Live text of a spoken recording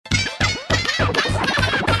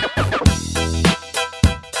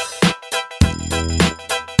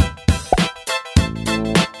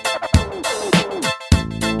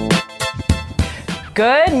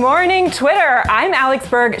Good morning, Twitter. I'm Alex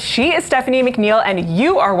Berg. She is Stephanie McNeil, and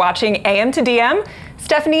you are watching AM to DM.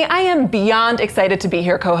 Stephanie, I am beyond excited to be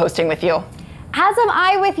here co-hosting with you. As am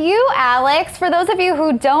I with you, Alex. For those of you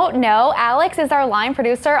who don't know, Alex is our line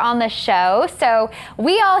producer on the show. So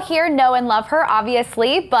we all here know and love her,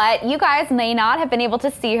 obviously, but you guys may not have been able to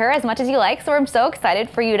see her as much as you like. So I'm so excited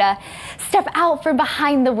for you to step out from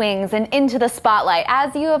behind the wings and into the spotlight,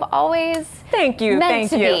 as you have always meant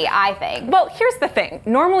to be, I think. Well, here's the thing.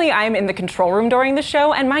 Normally I'm in the control room during the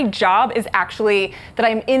show, and my job is actually that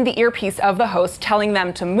I'm in the earpiece of the host, telling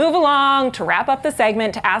them to move along, to wrap up the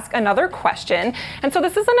segment, to ask another question. And so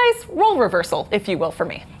this is a nice role reversal, if you will, for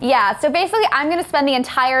me. Yeah, so basically I'm going to spend the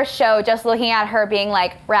entire show just looking at her being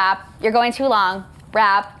like, wrap, you're going too long,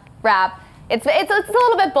 wrap. It's a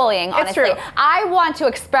little bit bullying, honestly. It's true. I want to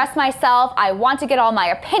express myself. I want to get all my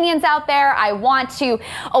opinions out there. I want to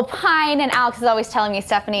opine. And Alex is always telling me,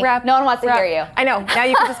 Stephanie, no one wants to hear you. I know. Now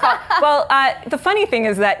you can just call. Well, the funny thing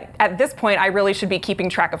is that at this point, I really should be keeping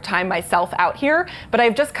track of time myself out here. But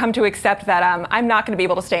I've just come to accept that I'm not going to be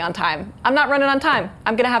able to stay on time. I'm not running on time.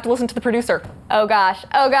 I'm going to have to listen to the producer. Oh gosh.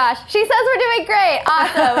 She says we're doing great.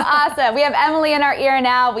 Awesome. We have Emily in our ear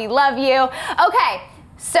now. We love you. Okay,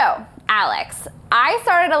 so Alex, I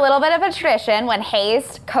started a little bit of a tradition when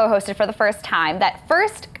Hayes co-hosted for the first time, that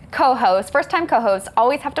first-time co-hosts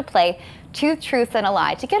always have to play Two Truths and a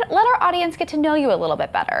Lie to let our audience get to know you a little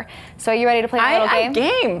bit better. So are you ready to play a little game?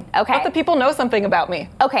 Game. Okay. Let the people know something about me.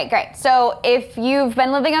 Okay, great. So if you've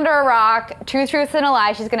been living under a rock, Two Truths and a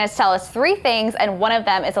Lie, she's going to tell us three things, and one of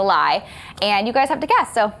them is a lie. And you guys have to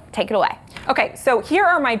guess, so take it away. Okay, so here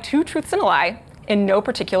are my two truths and a lie in no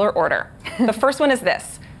particular order. The first one is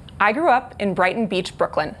this. I grew up in Brighton Beach,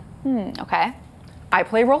 Brooklyn. Okay. I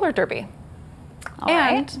play roller derby.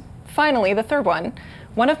 And finally, the third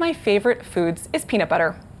one of my favorite foods is peanut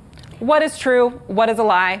butter. What is true? What is a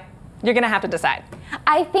lie? You're gonna have to decide.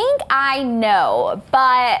 I think I know,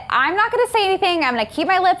 but I'm not gonna say anything. I'm gonna keep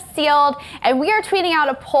my lips sealed, and we are tweeting out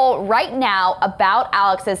a poll right now about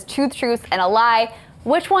Alex's two truths and a lie.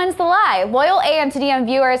 Which one's the lie? Loyal AM to DM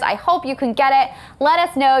viewers, I hope you can get it. Let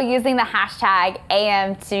us know using the hashtag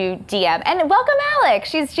AM to DM. And welcome Alex,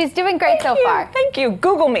 she's doing great so far. Thank you,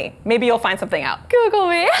 Google me. Maybe you'll find something out. Google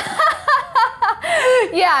me.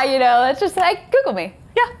 Yeah, that's just like, Google me.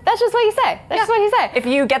 Yeah. That's just what you say. That's just what you say. If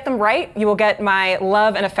you get them right, you will get my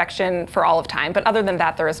love and affection for all of time. But other than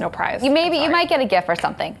that, there is no prize. You might get a gift or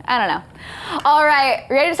something. I don't know. All right,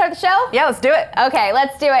 ready to start the show? Yeah, let's do it. Okay,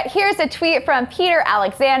 let's do it. Here's a tweet from Peter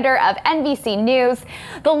Alexander of NBC News.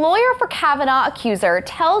 The lawyer for Kavanaugh accuser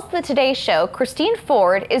tells the Today Show Christine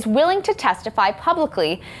Ford is willing to testify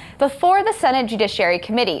publicly before the Senate Judiciary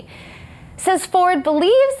Committee. Says Ford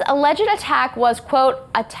believes alleged attack was, quote,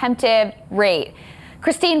 attempted rape.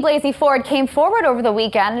 Christine Blasey Ford came forward over the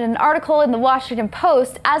weekend in an article in the Washington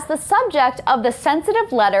Post as the subject of the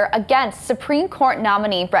sensitive letter against Supreme Court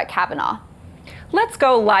nominee Brett Kavanaugh. Let's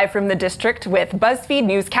go live from the district with BuzzFeed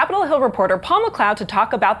News Capitol Hill reporter Paul McLeod to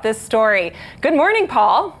talk about this story. Good morning,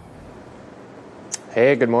 Paul.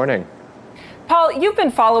 Hey, good morning. Paul, you've been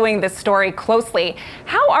following this story closely.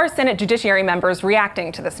 How are Senate Judiciary members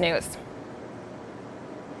reacting to this news?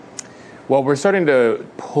 Well, we're starting to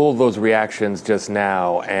pull those reactions just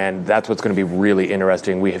now, and that's what's going to be really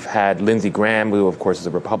interesting. We have had Lindsey Graham, who, of course, is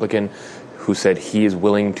a Republican, who said he is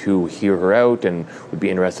willing to hear her out and would be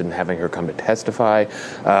interested in having her come to testify.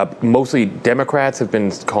 Mostly Democrats have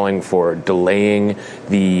been calling for delaying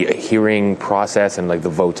the hearing process and the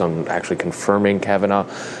votes on actually confirming Kavanaugh.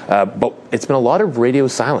 But it's been a lot of radio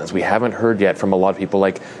silence. We haven't heard yet from a lot of people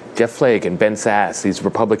like Jeff Flake and Ben Sasse, these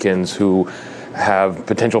Republicans who have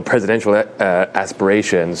potential presidential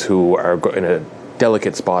aspirations, who are in a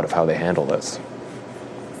delicate spot of how they handle this.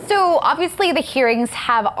 So obviously the hearings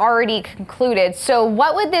have already concluded. So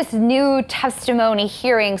what would this new testimony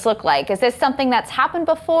hearings look like? Is this something that's happened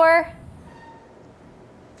before?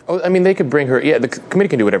 Oh, I mean, they could bring her. Yeah, the committee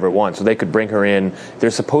can do whatever it wants. So they could bring her in. They're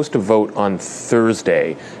supposed to vote on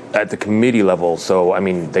Thursday at the committee level. So, I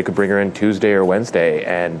mean, they could bring her in Tuesday or Wednesday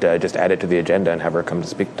and just add it to the agenda and have her come to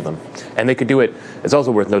speak to them. And they could do it. It's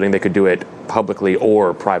also worth noting they could do it publicly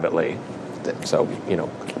or privately. So,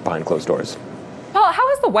 behind closed doors. Paul, how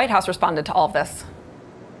has the White House responded to all of this?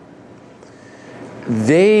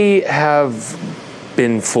 They have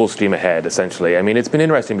been full steam ahead, essentially. I mean, it's been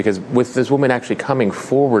interesting because with this woman actually coming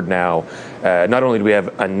forward now, not only do we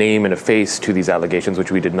have a name and a face to these allegations,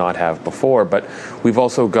 which we did not have before, but we've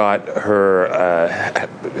also got her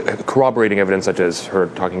corroborating evidence, such as her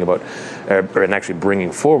talking about and actually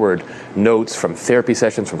bringing forward notes from therapy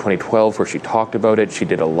sessions from 2012 where she talked about it. She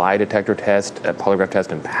did a lie detector test, a polygraph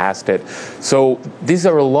test, and passed it. So these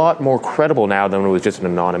are a lot more credible now than when it was just an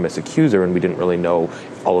anonymous accuser and we didn't really know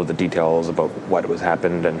all of the details about what was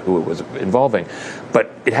happened and who it was involving.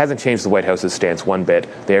 But it hasn't changed the White House's stance one bit.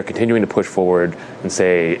 They are continuing to push forward and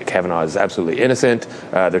say Kavanaugh is absolutely innocent.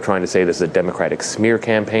 They're trying to say this is a Democratic smear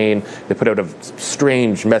campaign. They put out a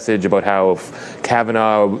strange message about how if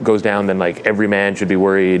Kavanaugh goes down, then like every man should be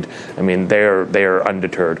worried. I mean, they are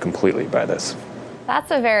undeterred completely by this.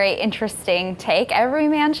 That's a very interesting take. Every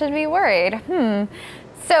man should be worried.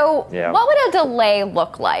 So what would a delay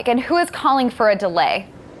look like, and who is calling for a delay?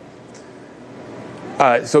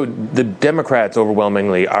 So the Democrats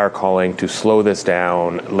overwhelmingly are calling to slow this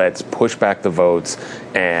down. Let's push back the votes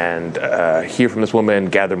and hear from this woman,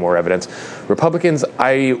 gather more evidence. Republicans,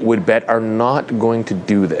 I would bet, are not going to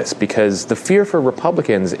do this because the fear for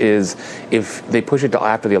Republicans is if they push it till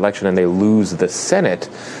after the election and they lose the Senate,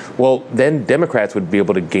 well, then Democrats would be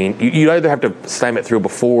able to gain. You'd either have to slam it through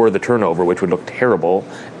before the turnover, which would look terrible,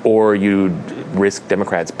 or you'd risk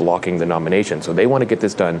Democrats blocking the nomination. So they want to get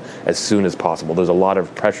this done as soon as possible. There's a lot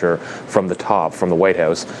of pressure from the top, from the White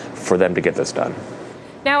House, for them to get this done.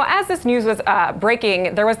 Now, as this news was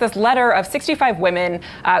breaking, there was this letter of 65 women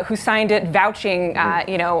who signed it vouching,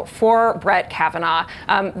 for Brett Kavanaugh.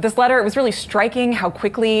 This letter, it was really striking how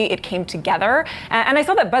quickly it came together. And I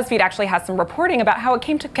saw that BuzzFeed actually has some reporting about how it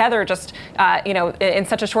came together just, in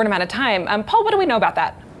such a short amount of time. Paul, what do we know about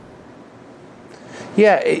that?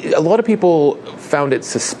 Yeah, a lot of people found it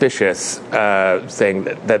suspicious, saying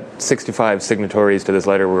that 65 signatories to this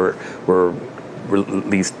letter were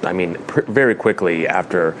released, very quickly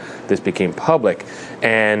after this became public.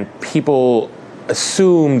 And people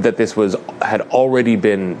assumed that this had already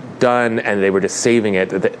been done and they were just saving it,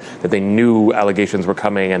 that they knew allegations were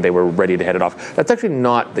coming and they were ready to head it off. That's actually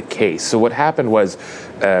not the case. So what happened was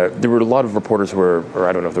there were a lot of reporters who were, or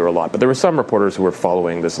I don't know if there were a lot, but there were some reporters who were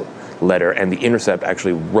following this letter, and The Intercept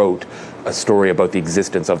actually wrote a story about the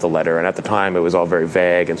existence of the letter. And at the time, it was all very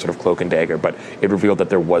vague and sort of cloak and dagger, but it revealed that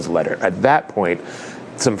there was a letter. At that point,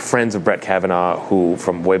 some friends of Brett Kavanaugh, who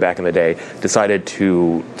from way back in the day, decided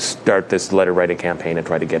to start this letter writing campaign and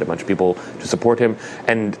try to get a bunch of people to support him.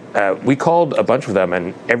 And we called a bunch of them,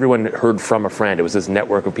 and everyone heard from a friend. It was this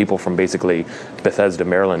network of people from basically Bethesda,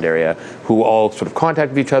 Maryland area, who all sort of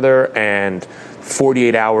contacted each other. And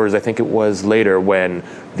 48 hours, I think it was, later, when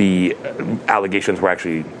the allegations were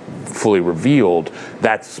actually fully revealed,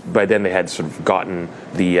 that's by then they had sort of gotten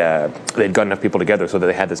they'd got enough people together so that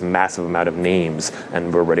they had this massive amount of names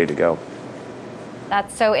and were ready to go.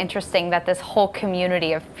 That's so interesting that this whole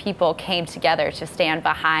community of people came together to stand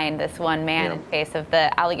behind this one man in face of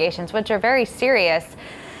the allegations, which are very serious.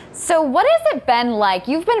 So what has it been like?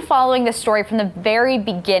 You've been following this story from the very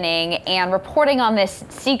beginning and reporting on this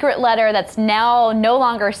secret letter that's now no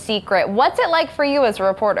longer secret. What's it like for you as a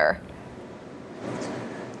reporter?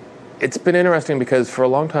 It's been interesting because for a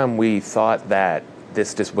long time we thought that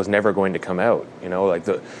this just was never going to come out. Like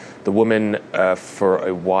the woman for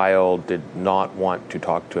a while did not want to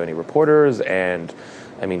talk to any reporters, and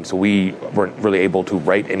so we weren't really able to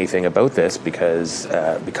write anything about this because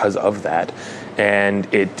of that.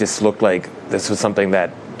 And it just looked like this was something that,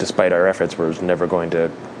 despite our efforts, was never going to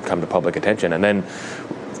come to public attention. And then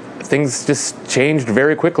things just changed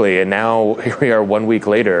very quickly, and now here we are 1 week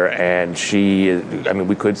later, and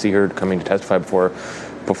we could see her coming to testify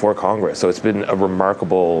before Congress. So it's been a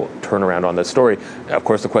remarkable turnaround on this story. Of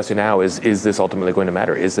course, the question now is this ultimately going to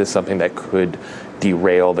matter? Is this something that could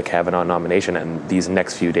derail the Kavanaugh nomination? And these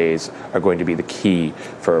next few days are going to be the key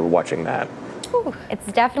for watching that.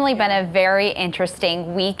 It's definitely been a very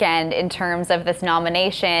interesting weekend in terms of this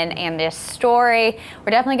nomination and this story.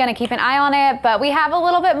 We're definitely going to keep an eye on it, but we have a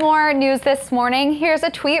little bit more news this morning. Here's a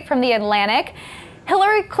tweet from The Atlantic.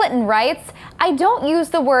 Hillary Clinton writes, "I don't use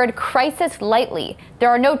the word crisis lightly. There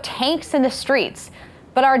are no tanks in the streets,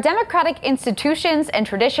 but our democratic institutions and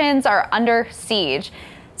traditions are under siege."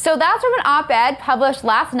 So that's from an op-ed published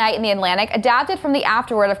last night in The Atlantic, adapted from the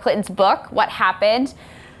afterword of Clinton's book, What Happened.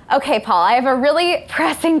 Okay, Paul, I have a really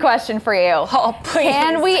pressing question for you. Oh, please.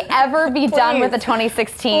 Can we ever be done with the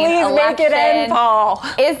 2016 election? Please make it end, Paul.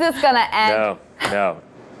 Is this going to end? No.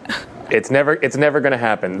 It's never going to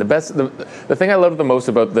happen. The thing I loved the most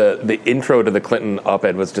about the intro to the Clinton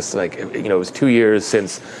op-ed was just like, it was 2 years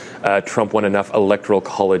since Trump won enough electoral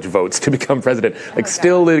college votes to become president. Like,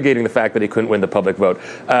 still litigating the fact that he couldn't win the public vote.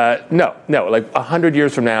 No. Like 100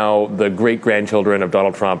 years from now, the great-grandchildren of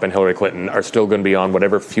Donald Trump and Hillary Clinton are still going to be on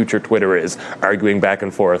whatever future Twitter is, arguing back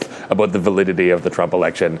and forth about the validity of the Trump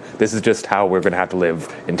election. This is just how we're going to have to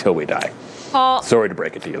live until we die. Paul, sorry to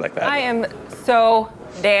break it to you like that. I am so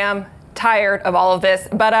damn tired of all of this,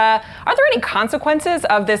 but are there any consequences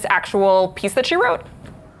of this actual piece that she wrote?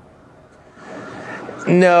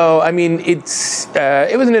 No, I mean, it was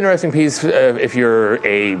an interesting piece if you're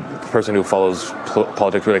a person who follows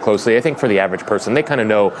politics really closely. I think for the average person, they kind of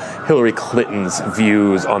know Hillary Clinton's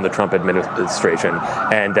views on the Trump administration,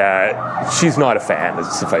 and she's not a fan,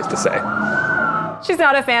 suffice to say. She's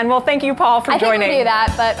not a fan. Well, thank you, Paul, for joining. I think we knew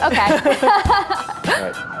that, but okay. All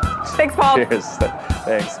right. Thanks, Paul. Cheers.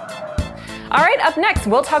 Thanks. All right, up next,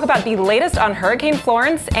 we'll talk about the latest on Hurricane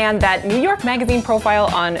Florence and that New York Magazine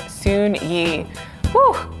profile on Soon Yi.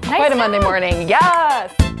 Whew, nice quite a Monday morning.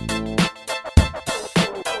 Yes!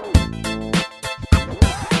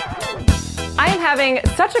 I am having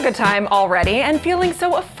such a good time already and feeling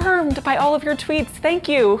so affirmed by all of your tweets. Thank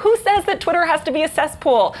you. Who says that Twitter has to be a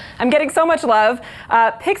cesspool? I'm getting so much love.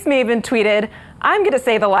 Pixmaven tweeted, I'm going to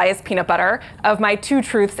say the lie is peanut butter of my two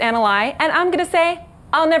truths and a lie, and I'm going to say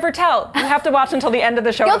I'll never tell. You have to watch until the end of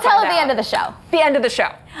the show. You'll tell at the end of the show. The end of the show.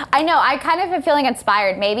 I know. I kind of am feeling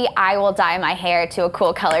inspired. Maybe I will dye my hair to a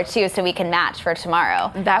cool color too, so we can match for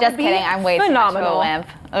tomorrow. That Just would be kidding. I'm way phenomenal. too much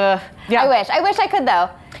of a wimp. Ugh. Yeah. I wish I could though.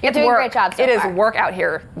 You're doing a great job so far. It is far. work out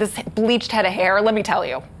here. This bleached head of hair. Let me tell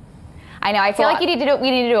you. I know. I feel like we need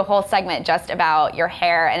to do a whole segment just about your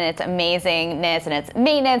hair and its amazingness and its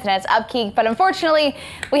maintenance and its upkeep. But unfortunately,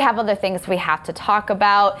 we have other things we have to talk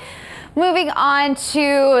about. Moving on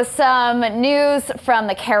to some news from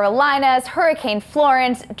the Carolinas. Hurricane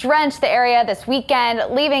Florence drenched the area this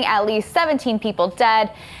weekend, leaving at least 17 people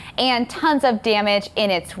dead and tons of damage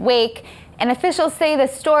in its wake. And officials say the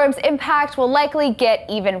storm's impact will likely get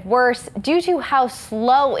even worse due to how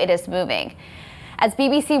slow it is moving. As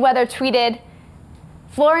BBC Weather tweeted,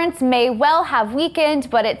 Florence may well have weakened,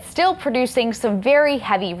 but it's still producing some very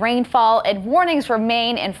heavy rainfall, and warnings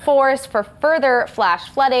remain in force for further flash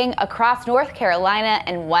flooding across North Carolina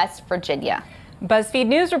and West Virginia. BuzzFeed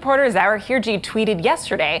News reporter Zara Hirji tweeted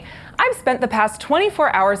yesterday, I've spent the past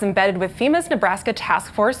 24 hours embedded with FEMA's Nebraska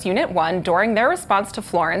Task Force Unit 1 during their response to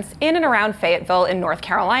Florence in and around Fayetteville in North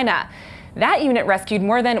Carolina. That unit rescued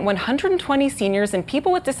more than 120 seniors and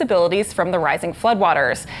people with disabilities from the rising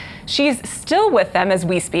floodwaters. She's still with them as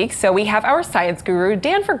we speak, so we have our science guru,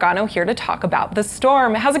 Dan Fergano, here to talk about the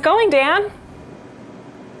storm. How's it going, Dan?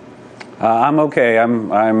 I'm okay. I'm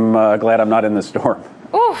glad I'm not in the storm.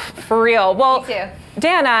 Oof, for real. Well, Me too.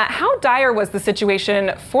 Dan, how dire was the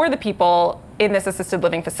situation for the people in this assisted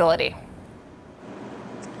living facility?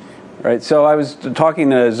 Right. So I was talking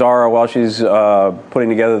to Zara while she's putting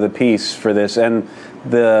together the piece for this, and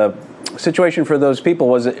the situation for those people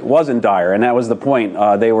wasn't dire, and that was the point.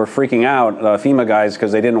 They were freaking out, FEMA guys,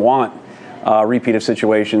 because they didn't want repeat of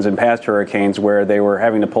situations in past hurricanes where they were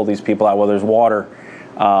having to pull these people out while there's water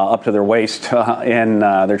up to their waist, and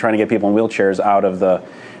they're trying to get people in wheelchairs out of the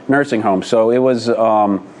nursing home. So it was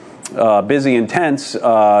busy and tense.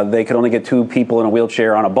 They could only get 2 people in a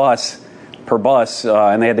wheelchair on a bus per bus,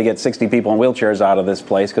 and they had to get 60 people in wheelchairs out of this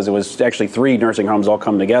place because it was actually 3 nursing homes all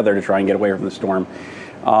come together to try and get away from the storm.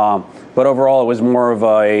 But overall, it was more of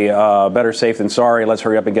a better safe than sorry. Let's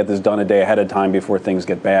hurry up and get this done a day ahead of time before things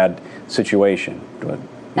get bad situation.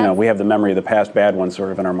 But we have the memory of the past bad ones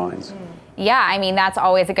sort of in our minds. Yeah, I mean, that's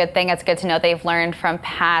always a good thing. It's good to know they've learned from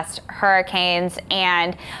past hurricanes.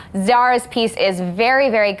 And Zara's piece is very,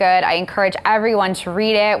 very good. I encourage everyone to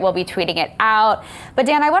read it. We'll be tweeting it out. But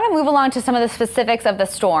Dan, I want to move along to some of the specifics of the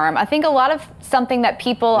storm. I think a lot of something that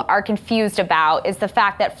people are confused about is the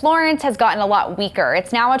fact that Florence has gotten a lot weaker.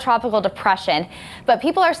 It's now a tropical depression, but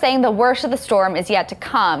people are saying the worst of the storm is yet to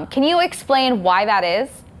come. Can you explain why that is?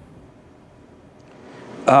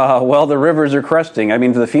 Well, the rivers are cresting. I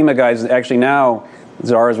mean, the FEMA guys actually now,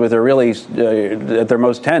 Zara's with are really at their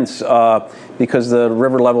most tense because the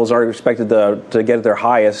river levels are expected to get at their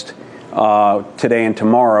highest today and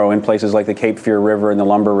tomorrow in places like the Cape Fear River and the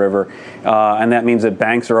Lumber River. And that means that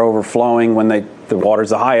banks are overflowing when the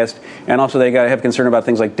water's the highest. And also they got to have concern about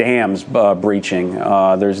things like dams breaching.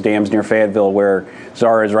 There's dams near Fayetteville where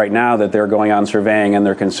Zara is right now that they're going on surveying and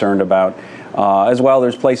they're concerned about. As well,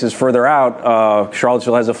 there's places further out.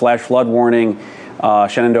 Charlottesville has a flash flood warning.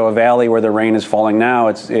 Shenandoah Valley, where the rain is falling now,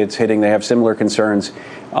 it's hitting. They have similar concerns.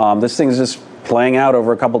 This thing is just playing out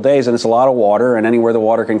over a couple days, and it's a lot of water, and anywhere the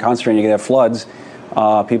water can concentrate, you can have floods,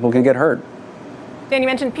 people can get hurt. Dan, you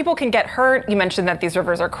mentioned people can get hurt. You mentioned that these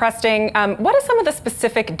rivers are cresting. What is some of the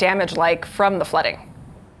specific damage like from the flooding?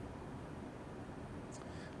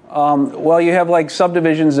 Well, you have like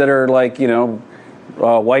subdivisions that are like,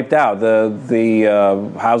 wiped out.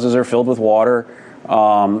 The houses are filled with water.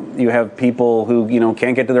 You have people who,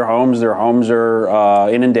 can't get to their homes. Their homes are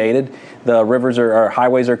inundated. The rivers or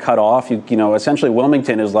highways are cut off. Essentially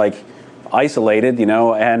Wilmington is like isolated,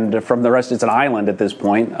 and from the rest, it's an island at this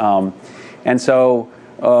point. And so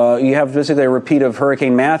you have basically a repeat of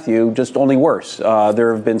Hurricane Matthew, just only worse.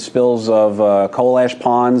 There have been spills of coal ash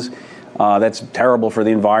ponds. That's terrible for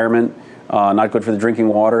the environment, not good for the drinking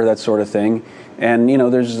water, that sort of thing. And,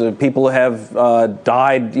 there's people who have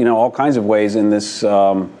died, all kinds of ways in this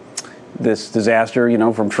this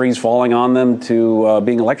disaster, from trees falling on them to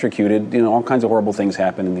being electrocuted. All kinds of horrible things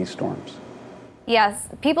happen in these storms. Yes,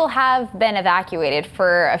 people have been evacuated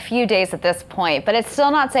for a few days at this point, but it's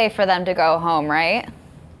still not safe for them to go home, right?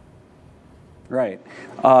 Right.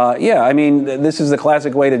 This is the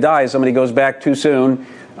classic way to die. Somebody goes back too soon,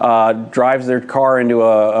 drives their car into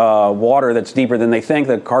a water that's deeper than they think.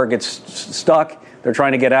 The car gets stuck. They're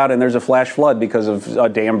trying to get out, and there's a flash flood because of a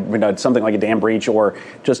dam, something like a dam breach, or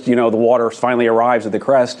just, the water finally arrives at the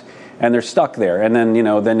crest, and they're stuck there. And then,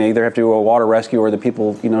 then they either have to do a water rescue or the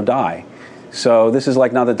people, die. So this is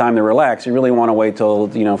like not the time to relax. You really want to wait till,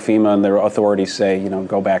 FEMA and their authorities say,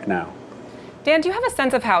 go back now. Dan, do you have a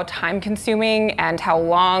sense of how time-consuming and how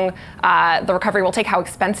long the recovery will take, how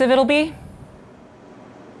expensive it'll be?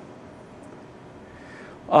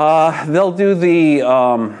 They'll do the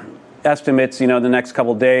estimates, the next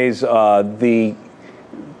couple days.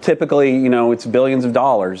 Typically, it's billions of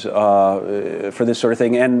dollars for this sort of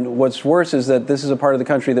thing. And what's worse is that this is a part of the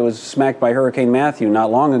country that was smacked by Hurricane Matthew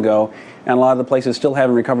not long ago, and a lot of the places still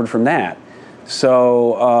haven't recovered from that.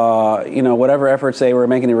 So, whatever efforts they were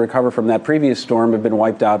making to recover from that previous storm have been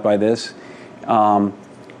wiped out by this.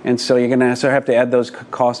 And so you're going to have to add those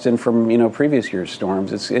costs in from, previous year's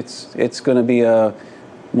storms. It's going to be a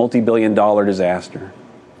multi-billion-dollar disaster.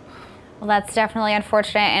 Well, that's definitely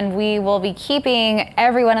unfortunate, and we will be keeping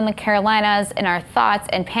everyone in the Carolinas in our thoughts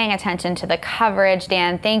and paying attention to the coverage.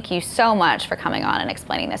 Dan, thank you so much for coming on and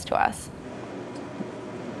explaining this to us.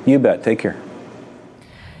 You bet. Take care.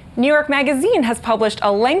 New York Magazine has published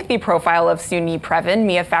a lengthy profile of Soon-Yi Previn,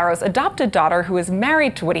 Mia Farrow's adopted daughter who is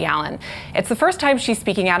married to Woody Allen. It's the first time she's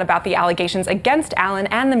speaking out about the allegations against Allen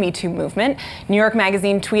and the Me Too movement. New York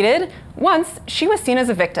Magazine tweeted, "Once she was seen as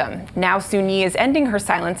a victim. Now Soon-Yi is ending her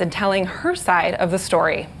silence and telling her side of the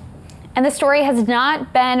story." And the story has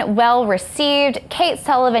not been well received. Kate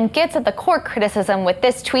Sullivan gets at the core criticism with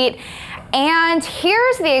this tweet. And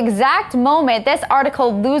here's the exact moment this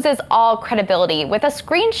article loses all credibility, with a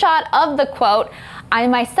screenshot of the quote, "I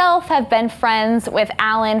myself have been friends with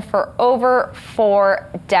Allen for over 4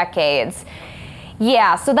 decades."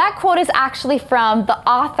 Yeah, so that quote is actually from the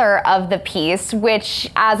author of the piece, which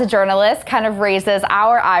as a journalist kind of raises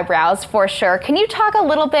our eyebrows for sure. Can you talk a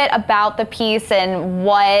little bit about the piece and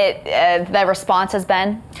what the response has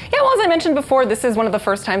been? Yeah, well, as I mentioned before, this is one of the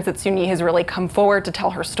first times that Soon-Yi has really come forward to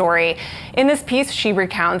tell her story. In this piece, she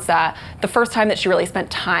recounts the first time that she really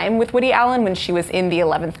spent time with Woody Allen when she was in the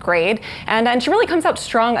 11th grade. And she really comes out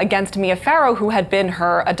strong against Mia Farrow, who had been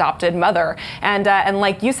her adopted mother. And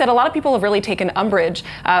like you said, a lot of people have really taken umbrage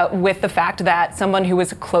with the fact that someone who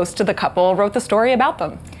was close to the couple wrote the story about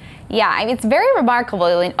them. Yeah, I mean, it's very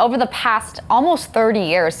remarkable. Over the past almost 30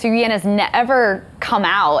 years, Soon-Yi has never come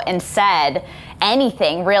out and said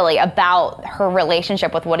anything really about her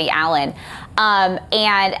relationship with Woody Allen.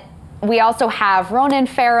 And we also have Ronan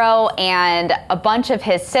Farrow and a bunch of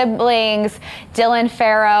his siblings. Dylan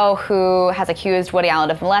Farrow, who has accused Woody Allen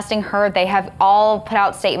of molesting her. They have all put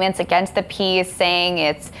out statements against the piece saying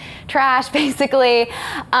it's trash, basically.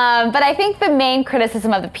 But I think the main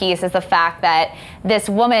criticism of the piece is the fact that this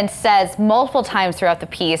woman says multiple times throughout the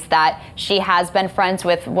piece that she has been friends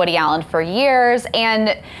with Woody Allen for years,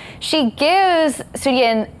 and she gives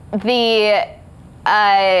Soon-Yi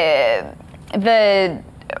the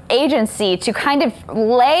agency to kind of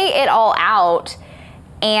lay it all out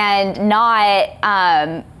and not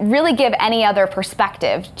really give any other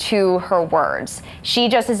perspective to her words. She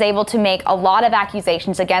just is able to make a lot of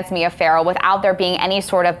accusations against Mia Farrow without there being any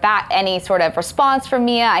sort of response from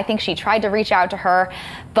Mia. I think she tried to reach out to her,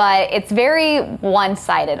 but it's very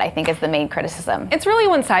one-sided, I think, is the main criticism. It's really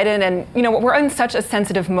one-sided, and we're in such a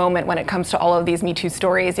sensitive moment when it comes to all of these Me Too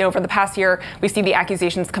stories. Over the past year, we see the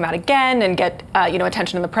accusations come out again and get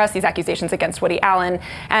attention in the press, these accusations against Woody Allen.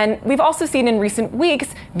 And we've also seen in recent weeks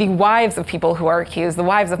sees the wives of people who are accused, the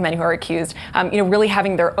wives of men who are accused, really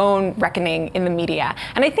having their own reckoning in the media.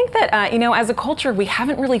 And I think that, as a culture, we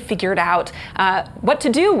haven't really figured out what to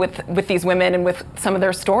do with these women and with some of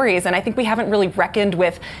their stories. And I think we haven't really reckoned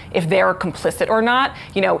with if they're complicit or not,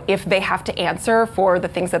 if they have to answer for the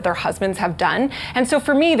things that their husbands have done. And so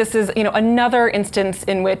for me, this is, another instance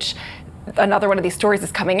in which another one of these stories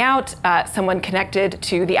is coming out, someone connected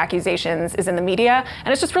to the accusations is in the media,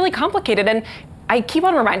 and it's just really complicated. And I keep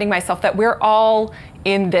on reminding myself that we're all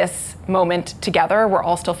in this moment together. We're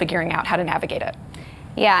all still figuring out how to navigate it.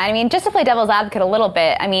 Yeah, I mean, just to play devil's advocate a little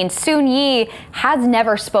bit, I mean, Soon-Yi has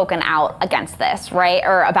never spoken out against this, right?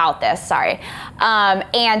 Or about this, sorry.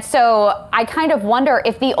 And so I kind of wonder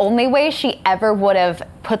if the only way she ever would have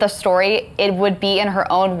put the story, it would be in her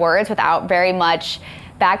own words without very much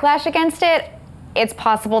backlash against it. It's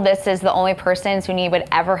possible this is the only person Soon-Yi would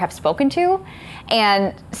ever have spoken to.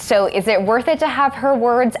 And so is it worth it to have her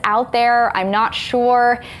words out there? I'm not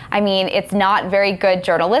sure. I mean, it's not very good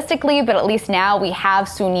journalistically, but at least now we have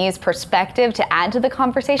Soon-Yi's perspective to add to the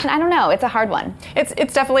conversation. I don't know. It's a hard one. It's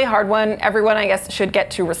definitely a hard one. Everyone, I guess, should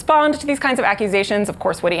get to respond to these kinds of accusations. Of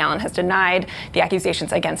course, Woody Allen has denied the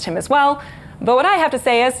accusations against him as well. But what I have to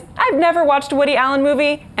say is, I've never watched a Woody Allen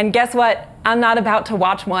movie, and guess what? I'm not about to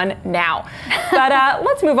watch one now. But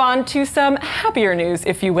let's move on to some happier news,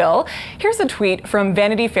 if you will. Here's a tweet from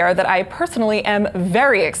Vanity Fair that I personally am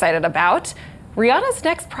very excited about. Rihanna's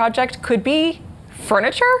next project could be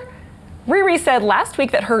furniture? Riri said last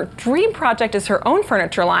week that her dream project is her own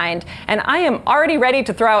furniture line, and I am already ready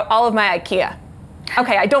to throw out all of my IKEA.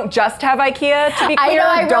 Okay, I don't just have IKEA, to be clear.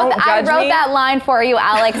 I wrote me. that line for you,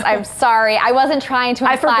 Alex. I'm sorry. I wasn't trying to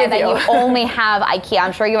imply that you only have IKEA.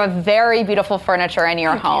 I'm sure you have very beautiful furniture in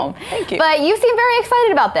your home. Thank you. But you seem very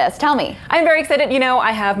excited about this. Tell me. I'm very excited.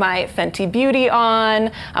 I have my Fenty Beauty on.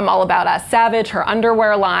 I'm all about Savage, her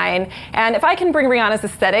underwear line. And if I can bring Rihanna's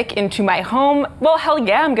aesthetic into my home, well, hell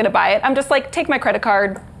yeah, I'm going to buy it. I'm just like, take my credit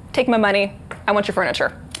card, take my money. I want your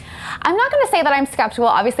furniture. I'm not going to say that I'm skeptical.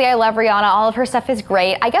 Obviously, I love Rihanna. All of her stuff is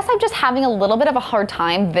great. I guess I'm just having a little bit of a hard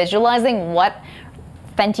time visualizing what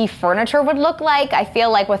Fenty furniture would look like. I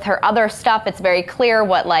feel like with her other stuff, it's very clear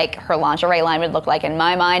what like her lingerie line would look like in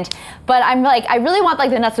my mind. But I'm like, I really want like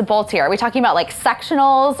the nuts and bolts here. Are we talking about like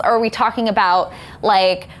sectionals, or are we talking about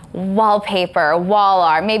like wallpaper, wall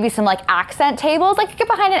art, maybe some like accent tables? Like, get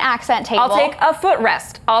behind an accent table. I'll take a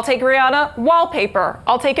footrest. I'll take Rihanna wallpaper.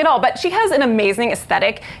 I'll take it all. But she has an amazing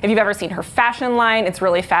aesthetic. If you've ever seen her fashion line, it's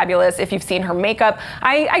really fabulous. If you've seen her makeup,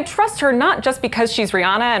 I trust her not just because she's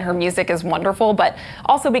Rihanna and her music is wonderful, but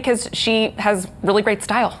also because she has really great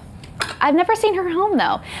style. I've never seen her home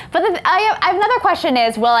though. But I have another question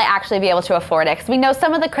is, will I actually be able to afford it? Because we know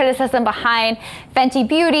some of the criticism behind Fenty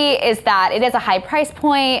Beauty is that it is a high price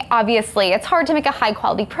point. Obviously, it's hard to make a high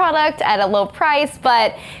quality product at a low price,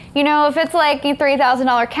 but if it's like a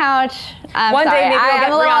 $3,000 couch, I'm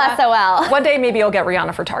a little SOL. One day maybe you'll get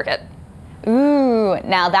Rihanna for Target. Ooh,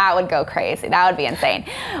 now that would go crazy. That would be insane.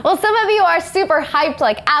 Well, some of you are super hyped,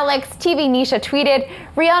 like Alex. TV Nisha tweeted,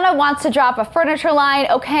 Rihanna wants to drop a furniture line.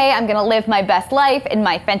 Okay, I'm gonna live my best life in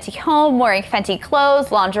my Fenty home, wearing Fenty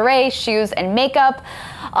clothes, lingerie, shoes, and makeup.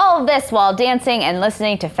 All of this while dancing and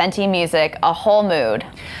listening to Fenty music, a whole mood.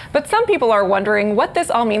 But some people are wondering what this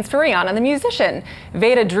all means for Rihanna the musician.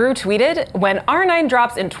 Veda Drew tweeted, when R9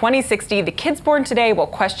 drops in 2060, the kids born today will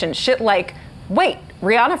question shit like, wait,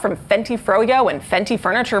 Rihanna from Fenty Froyo and Fenty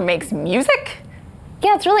Furniture makes music?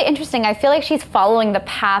 Yeah, it's really interesting. I feel like she's following the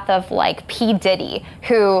path of like P. Diddy,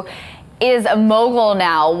 who is a mogul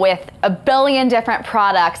now with a billion different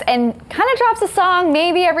products and kind of drops a song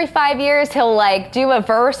maybe every 5 years. He'll like do a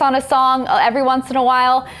verse on a song every once in a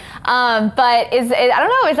while. But I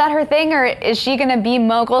don't know, is that her thing, or is she going to be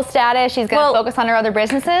mogul status? She's going to focus on her other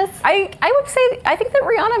businesses? I would say, I think that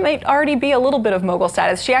Rihanna might already be a little bit of mogul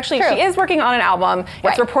status. She is working on an album.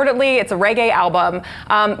 Right. It's a reggae album.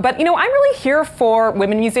 But I'm really here for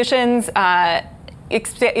women musicians,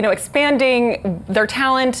 expanding their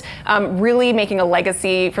talent, really making a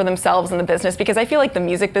legacy for themselves in the business, because I feel like the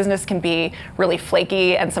music business can be really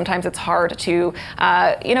flaky, and sometimes it's hard to,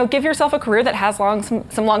 give yourself a career that has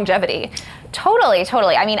some longevity. Totally.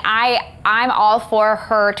 I mean, I'm all for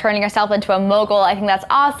her turning herself into a mogul. I think that's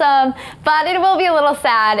awesome, but it will be a little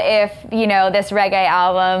sad if, this reggae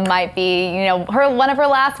album might be, one of her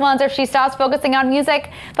last ones, or if she stops focusing on music.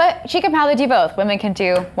 But she can probably do both. Women can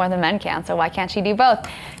do more than men can, so why can't she do both,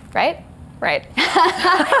 right? Right.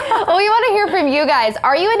 Well, we want to hear from you guys.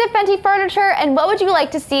 Are you into Fenty furniture, and what would you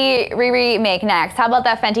like to see Riri make next? How about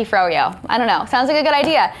that Fenty Froyo? I don't know. Sounds like a good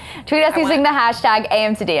idea. Tweet us using the hashtag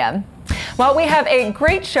AM2DM. Well, we have a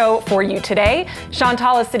great show for you today.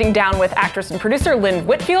 Chantal is sitting down with actress and producer Lynn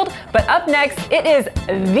Whitfield, but up next, it is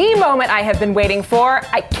the moment I have been waiting for.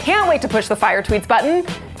 I can't wait to push the Fire Tweets button.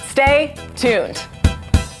 Stay tuned.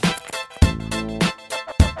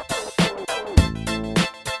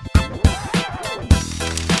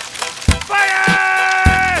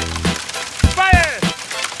 Fire! Fire!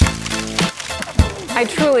 I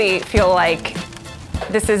truly feel like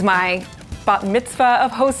this is my bat mitzvah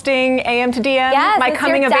of hosting AM to DM. Yes, my it's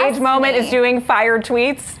coming your of age destiny. moment is doing Fire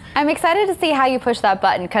Tweets. I'm excited to see how you push that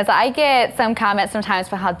button because I get some comments sometimes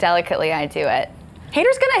about how delicately I do it.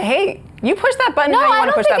 Haters gonna hate. You push that button No, how you I want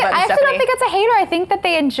to don't push think that button, I actually Stephanie. don't think it's a hater. I think that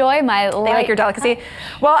they enjoy my They like your delicacy.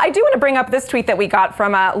 Well, I do want to bring up this tweet that we got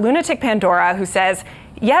from Lunatic Pandora, who says,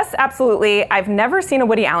 "Yes, absolutely. I've never seen a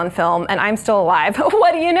Woody Allen film, and I'm still alive.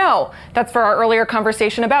 What do you know?" That's for our earlier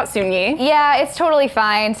conversation about Soon Yi. Yeah, it's totally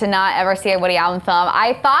fine to not ever see a Woody Allen film.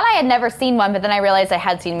 I thought I had never seen one, but then I realized I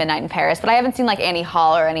had seen Midnight in Paris, but I haven't seen like Annie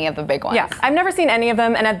Hall or any of the big ones. Yeah, I've never seen any of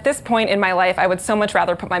them, and at this point in my life, I would so much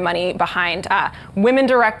rather put my money behind women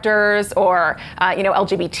directors or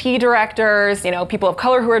LGBT directors, people of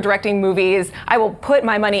color who are directing movies. I will put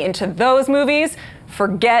my money into those movies.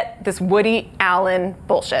 Forget this Woody Allen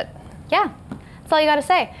bullshit. Yeah, that's all you gotta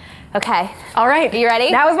say. Okay. All right. You ready?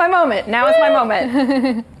 Now is my moment. Now is my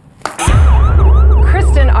moment.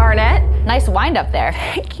 Kristen Arnett. Nice wind up there.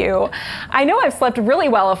 Thank you. I know I've slept really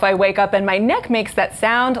well if I wake up and my neck makes that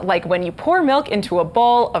sound like when you pour milk into a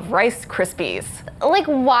bowl of Rice Krispies. Like,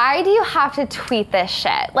 why do you have to tweet this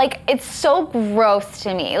shit? Like, it's so gross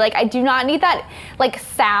to me. Like, I do not need that,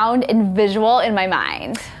 sound and visual in my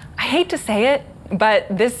mind. I hate to say it, but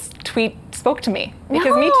this tweet spoke to me.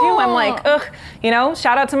 Because me too, I'm like, ugh,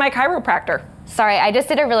 shout out to my chiropractor. Sorry, I just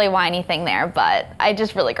did a really whiny thing there, but it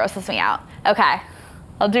just really grosses me out. Okay,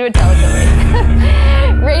 I'll do it delicately.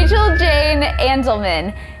 Rachel Jane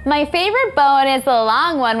Andelman. My favorite bone is the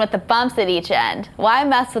long one with the bumps at each end. Why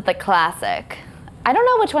mess with the classic? I don't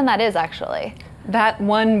know which one that is actually. That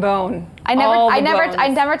one bone. I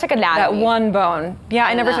never took anatomy. That one bone. Yeah,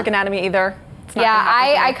 I never know. took anatomy either. It's not Yeah, gonna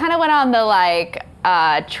happen for I me. kind of went on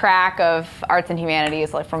the track of arts and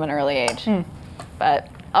humanities from an early age. But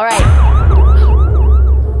all right.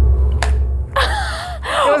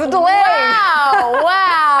 It was a delay. Wow.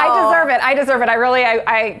 I deserve it.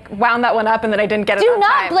 I wound that one up and then I didn't get it Do on not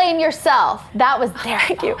time. blame yourself. That was their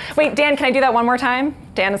Thank you. fault. Wait, Dan, can I do that one more time?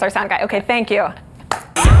 Dan is our sound guy. Okay, thank you.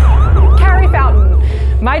 Carrie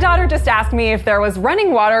Fountain. My daughter just asked me if there was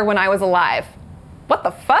running water when I was alive. What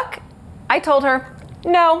the fuck? I told her,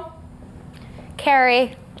 no.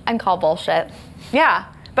 Carrie, I'm called bullshit. Yeah,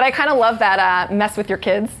 but I kind of love that mess with your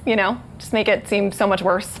kids, just make it seem so much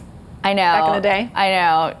worse. I know. Back in the day. I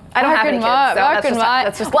know. I don't have any kids, so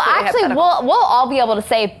that's just well, completely actually, hypothetical. we'll all be able to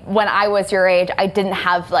say when I was your age, I didn't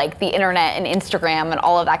have the internet and Instagram and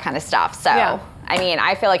all of that kind of stuff. So, Yeah. I mean,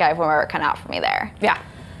 I feel like I have more work cut out for me there. Yeah.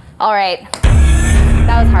 All right.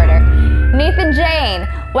 That was harder. Nathan Jane.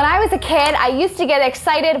 When I was a kid, I used to get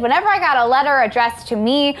excited whenever I got a letter addressed to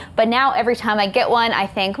me, but now every time I get one, I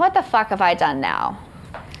think, what the fuck have I done now?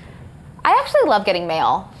 I actually love getting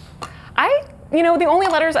mail. The only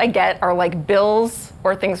letters I get are bills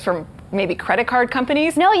or things from maybe credit card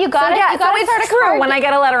companies. No, you got it. Yeah, You got to start a true. card. When I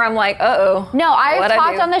get a letter, I'm like, uh-oh. No, I've What'd I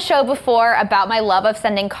talked do? on the show before about my love of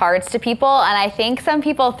sending cards to people, and I think some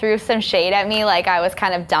people threw some shade at me, like I was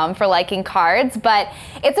kind of dumb for liking cards, but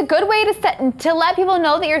it's a good way to let people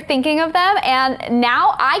know that you're thinking of them, and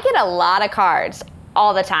now I get a lot of cards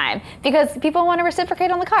all the time because people want to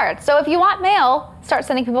reciprocate on the cards. So if you want mail, start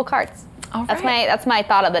sending people cards. All That's right. my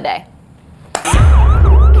thought of the day.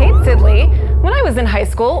 Kate Sidley. When I was in high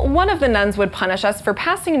school, one of the nuns would punish us for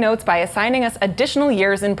passing notes by assigning us additional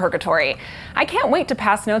years in purgatory. I can't wait to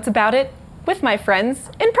pass notes about it with my friends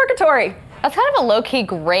in purgatory. That's kind of a low-key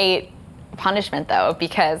great punishment, though,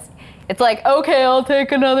 because it's like, okay, I'll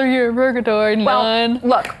take another year in purgatory, nun.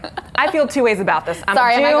 Well, look, I feel two ways about this. I'm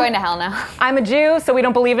Sorry, a Jew. am I going to hell now? I'm a Jew, so we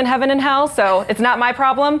don't believe in heaven and hell, so it's not my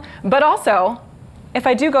problem. But also, if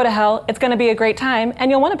I do go to hell, it's going to be a great time, and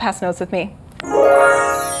you'll want to pass notes with me.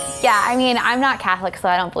 Yeah, I mean, I'm not Catholic, so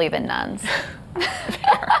I don't believe in nuns.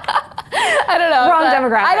 I don't know. Wrong but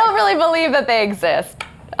demographic. I don't really believe that they exist.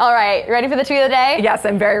 All right, ready for the tweet of the day? Yes,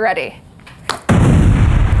 I'm very ready.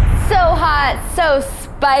 So hot, so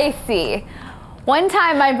spicy. One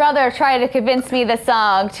time my brother tried to convince me the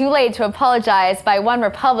song Too Late to Apologize by One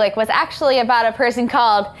Republic was actually about a person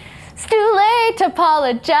called It's Too Late to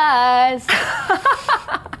Apologize.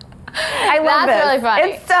 I love That's this. really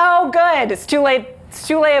funny. It's so good. It's too late. It's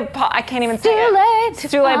too late. I can't even say it. Too late to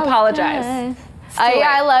It's too late. Apologize.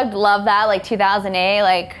 I love that, like 2008,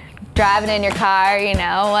 like driving in your car, you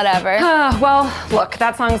know, whatever. Well, look,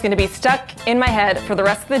 that song's gonna be stuck in my head for the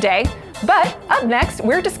rest of the day. But up next,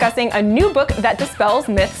 we're discussing a new book that dispels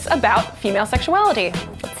myths about female sexuality.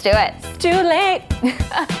 Let's do it. It's too late.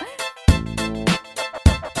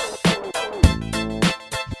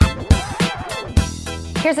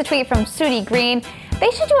 Here's a tweet from Sudi Green. They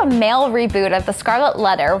should do a male reboot of The Scarlet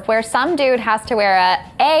Letter where some dude has to wear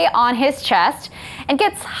A on his chest and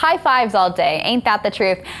gets high fives all day. Ain't that the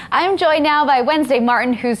truth? I am joined now by Wednesday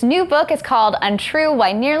Martin, whose new book is called Untrue: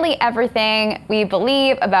 Why Nearly Everything We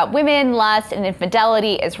Believe About Women, Lust, and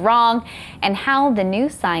Infidelity is Wrong, and How the New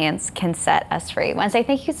Science Can Set Us Free. Wednesday,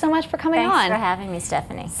 thank you so much for coming on. Thanks for having me,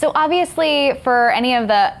 Stephanie. So obviously, for any of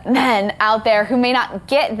the men out there who may not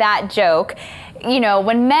get that joke, you know,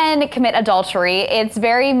 when men commit adultery, it's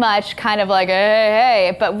very much kind of like,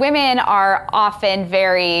 hey, but women are often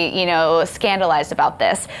very, you know, scandalized about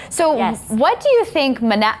this. So Yes. What do you think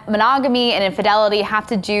monogamy and infidelity have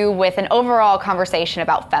to do with an overall conversation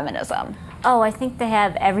about feminism? Oh, I think they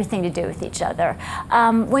have everything to do with each other.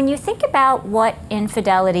 When you think about what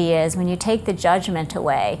infidelity is, when you take the judgment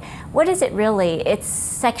away, what is it really? It's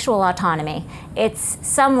sexual autonomy. It's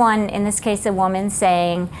someone, in this case a woman,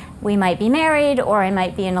 saying, we might be married or I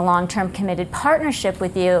might be in a long-term committed partnership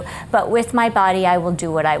with you, but with my body I will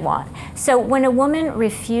do what I want. So when a woman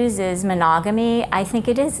refuses monogamy, I think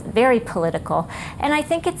it is very political. And I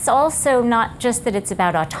think it's also not just that it's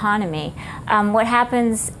about autonomy. What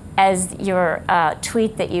happens, as your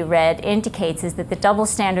tweet that you read indicates, is that the double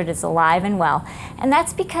standard is alive and well. And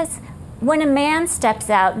that's because when a man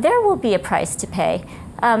steps out, there will be a price to pay.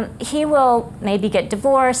 He will maybe get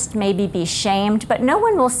divorced, maybe be shamed, but no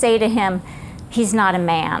one will say to him, he's not a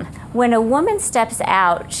man. When a woman steps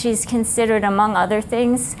out, she's considered, among other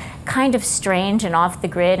things, kind of strange and off the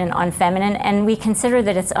grid and unfeminine, and we consider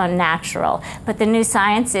that it's unnatural. But the new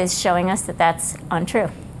science is showing us that that's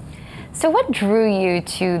untrue. So what drew you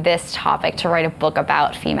to this topic to write a book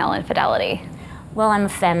about female infidelity? Well, I'm a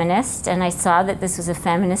feminist, and I saw that this was a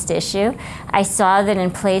feminist issue. I saw that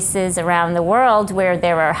in places around the world where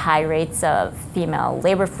there are high rates of female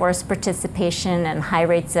labor force participation and high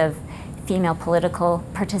rates of female political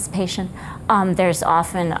participation, there's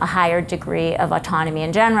often a higher degree of autonomy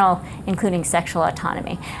in general, including sexual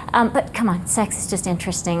autonomy. But come on, sex is just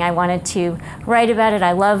interesting. I wanted to write about it.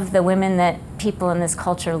 I love the women that people in this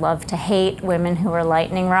culture love to hate, women who are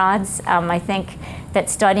lightning rods. I think that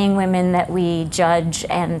studying women that we judge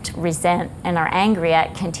and resent and are angry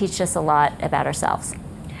at can teach us a lot about ourselves.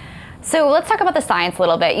 So let's talk about the science a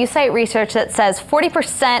little bit. You cite research that says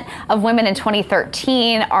 40% of women in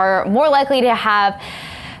 2013 are more likely to have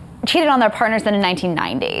cheated on their partners than in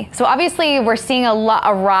 1990. So obviously we're seeing a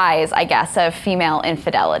rise, I guess, of female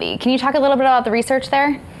infidelity. Can you talk a little bit about the research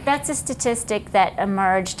there? That's a statistic that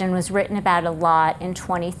emerged and was written about a lot in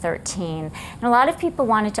 2013. And a lot of people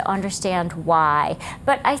wanted to understand why.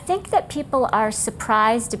 But I think that people are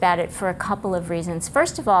surprised about it for a couple of reasons.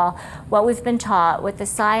 First of all, what we've been taught, what the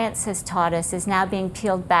science has taught us, is now being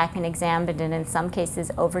peeled back and examined and in some cases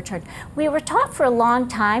overturned. We were taught for a long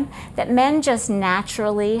time that men just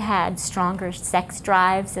naturally had stronger sex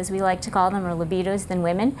drives, as we like to call them, or libidos, than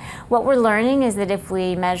women. What we're learning is that if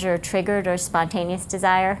we measure triggered or spontaneous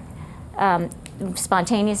desire,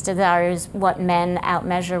 spontaneous desire is what men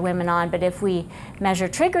outmeasure women on, but if we measure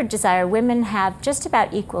triggered desire, women have just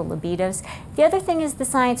about equal libidos. The other thing is the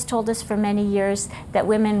science told us for many years that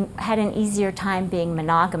women had an easier time being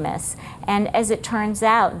monogamous. And as it turns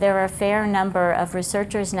out, there are a fair number of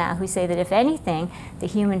researchers now who say that if anything, the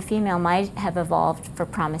human female might have evolved for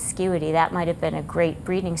promiscuity. That might have been a great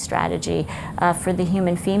breeding strategy for the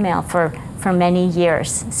human female for many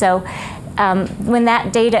years. So when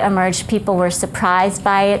that data emerged, people were surprised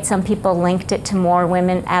by it. Some people linked it to more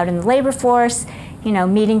women out in the labor force, you know,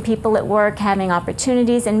 meeting people at work, having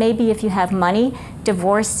opportunities, and maybe if you have money,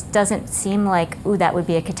 divorce doesn't seem like, ooh, that would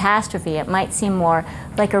be a catastrophe. It might seem more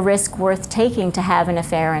like a risk worth taking to have an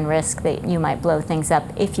affair and risk that you might blow things up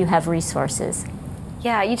if you have resources.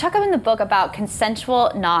 Yeah, you talk in the book about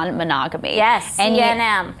consensual non-monogamy. Yes, and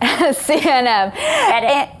CNM. CNM.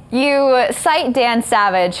 And you cite Dan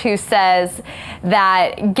Savage, who says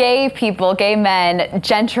that gay men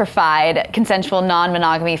gentrified consensual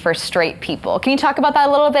non-monogamy for straight people. Can you talk about that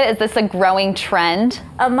a little bit? Is this a growing trend?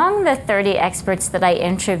 Among the 30 experts that I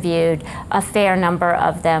interviewed, a fair number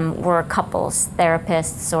of them were couples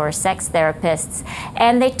therapists or sex therapists.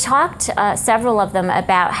 And they talked, several of them,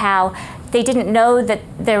 about how they didn't know that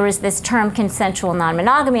there was this term consensual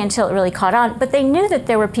non-monogamy until it really caught on, but they knew that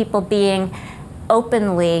there were people being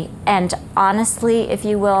openly and honestly, if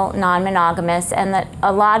you will, non-monogamous, and that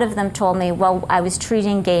a lot of them told me, well, I was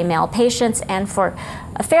treating gay male patients, and for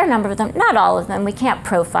a fair number of them, not all of them, we can't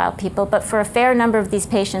profile people, but for a fair number of these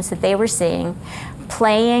patients that they were seeing,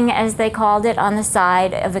 playing, as they called it, on the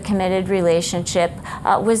side of a committed relationship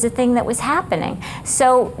was a thing that was happening.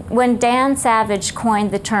 So when Dan Savage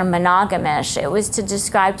coined the term monogamish, it was to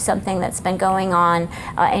describe something that's been going on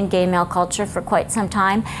in gay male culture for quite some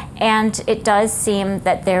time. And it does seem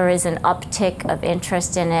that there is an uptick of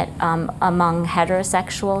interest in it among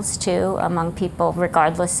heterosexuals too, among people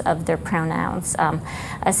regardless of their pronouns.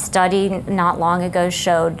 A study not long ago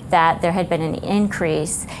showed that there had been an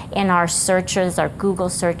increase in our searches, our Google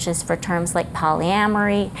searches for terms like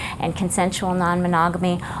polyamory and consensual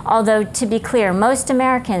non-monogamy. Although, to be clear, most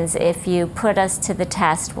Americans, if you put us to the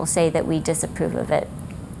test, will say that we disapprove of it.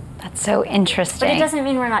 That's so interesting. But it doesn't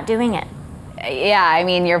mean we're not doing it. Yeah, I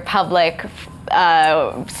mean, your public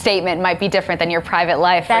statement might be different than your private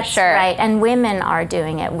life, for sure. That's right, and women are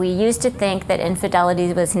doing it. We used to think that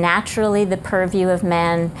infidelity was naturally the purview of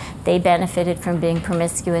men. They benefited from being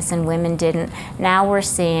promiscuous and women didn't. Now we're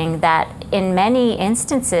seeing that in many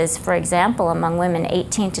instances, for example, among women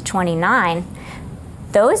 18 to 29,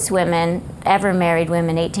 those women, ever married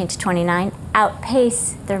women 18 to 29,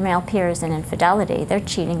 outpace their male peers in infidelity. They're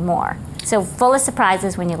cheating more. So full of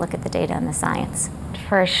surprises when you look at the data and the science.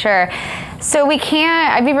 For sure. So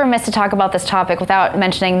I'd be remiss to talk about this topic without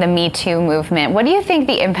mentioning the Me Too movement. What do you think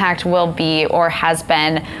the impact will be or has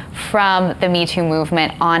been from the Me Too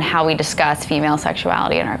movement on how we discuss female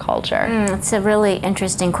sexuality in our culture? It's a really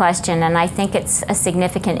interesting question, and I think it's a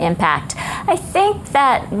significant impact. I think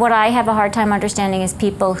that what I have a hard time understanding is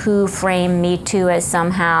people who frame Me Too as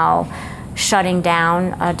somehow shutting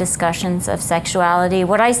down discussions of sexuality.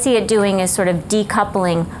 What I see it doing is sort of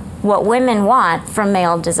decoupling what women want from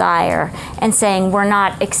male desire and saying we're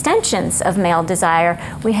not extensions of male desire,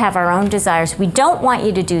 we have our own desires. We don't want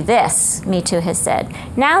you to do this, Me Too has said.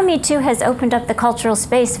 Now Me Too has opened up the cultural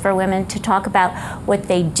space for women to talk about what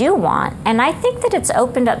they do want, and I think that it's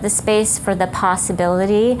opened up the space for the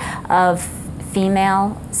possibility of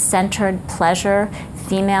female-centered pleasure,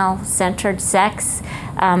 female-centered sex.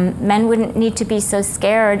 Men wouldn't need to be so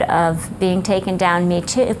scared of being taken down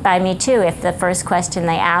by Me Too if the first question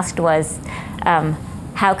they asked was,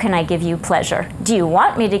 how can I give you pleasure? Do you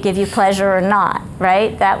want me to give you pleasure or not,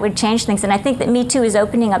 right? That would change things. And I think that Me Too is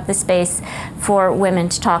opening up the space for women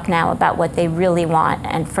to talk now about what they really want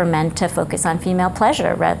and for men to focus on female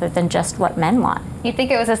pleasure rather than just what men want. You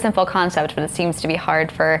think it was a simple concept, but it seems to be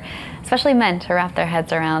hard for especially men to wrap their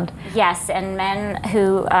heads around. Yes, and men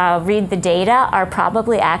who read the data are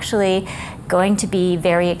probably actually going to be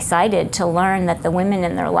very excited to learn that the women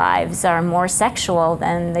in their lives are more sexual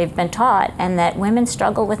than they've been taught, and that women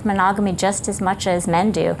struggle with monogamy just as much as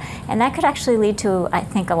men do. And that could actually lead to, I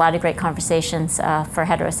think, a lot of great conversations for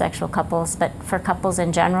heterosexual couples, but for couples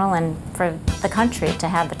in general and for the country to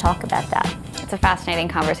have a talk about that. It's a fascinating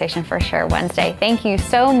conversation for sure, Wednesday. Thank you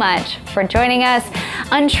so much for joining us.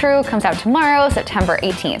 Untrue comes out tomorrow, September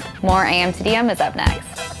 18th. More AM to DM is up next.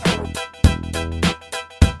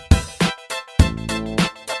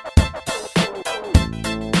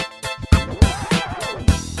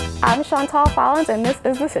 I'm Chantal Follins, and this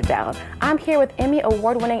is The Sit Down. I'm here with Emmy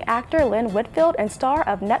Award-winning actor Lynn Whitfield and star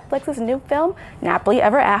of Netflix's new film, Nappily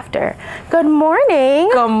Ever After. Good morning.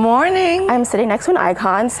 Good morning. I'm sitting next to an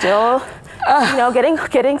icon, still,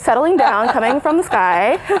 settling down, coming from the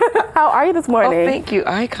sky. How are you this morning? Oh, thank you,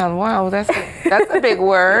 icon. Wow, that's a big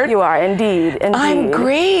word. You are, indeed. I'm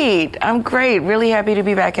great. Really happy to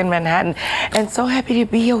be back in Manhattan, and so happy to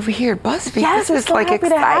be over here at BuzzFeed. Yes, this is so happy exciting.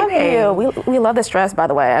 to have you. We love this dress, by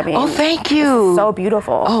the way. I mean, oh, thank you. So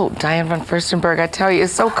beautiful. Oh, Diane von Furstenberg, I tell you,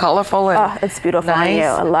 it's so colorful and it's beautiful. nice. On you.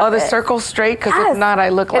 I love it. it. The circle's straight, because yes. if not, I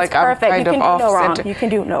look like I'm kind of off center. You can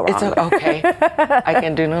do no wrong. It's okay. I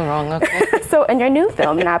can do no wrong. Okay. So in your new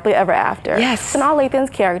film, Nappily Ever After, yes, Sanaa Lathan's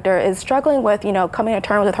character is struggling with, coming to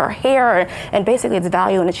terms with her hair and basically its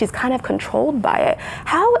value, and she's kind of controlled by it.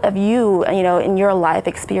 How have you, in your life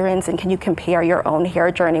experienced, and can you compare your own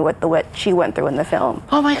hair journey with what she went through in the film?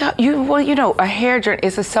 Oh my God! A hair journey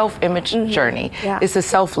is a self-image journey. Yeah. It's a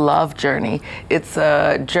self-love journey. It's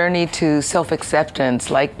a journey to self-acceptance,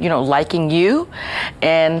 liking you.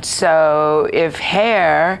 And so if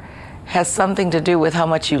hair has something to do with how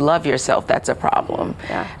much you love yourself, that's a problem.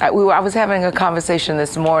 Yeah. I was having a conversation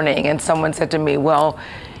this morning, and someone said to me, well,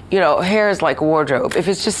 hair is like wardrobe. If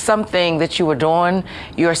it's just something that you adorn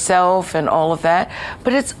yourself and all of that,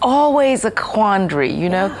 but it's always a quandary,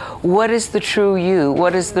 What is the true you?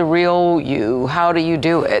 What is the real you? How do you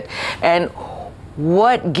do it? And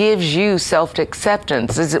what gives you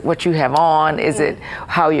self-acceptance? Is it what you have on? Is it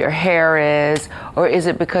how your hair is? Or is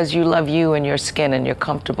it because you love you and your skin and you're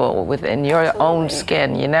comfortable within your own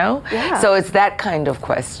skin, you know? Yeah. So it's that kind of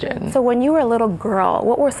question. So when you were a little girl,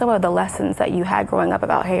 what were some of the lessons that you had growing up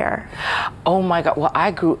about hair? Oh my God. Well,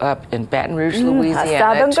 I grew up in Baton Rouge, Louisiana.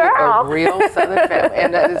 Southern to girl. A real Southern family.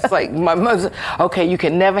 And it's like my mother, okay, you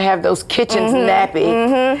can never have those kitchens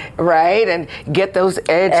nappy, right? And get those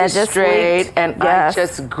edges straight. Sweet. And Yes. I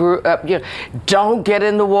just grew up, you know, don't get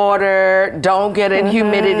in the water, don't get in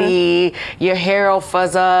humidity, your hair will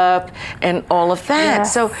fuzz up, and all of that.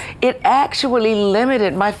 Yes. So it actually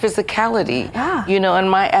limited my physicality, you know, and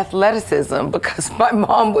my athleticism, because my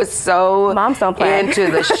mom was so Moms don't play. into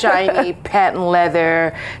the shiny patent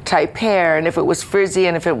leather type hair, and if it was frizzy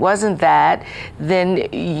and if it wasn't that,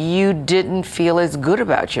 then you didn't feel as good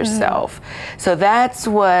about yourself. So that's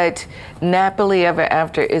what Nappily Ever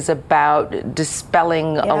After is about,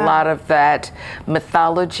 dispelling a lot of that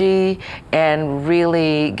mythology and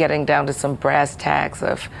really getting down to some brass tacks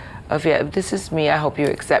of yeah, this is me, I hope you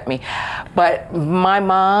accept me. But my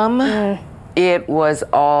mom, it was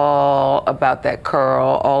all about that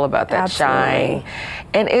curl, all about that shine.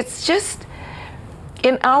 And it's just,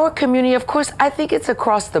 in our community, of course, I think it's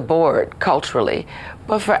across the board culturally,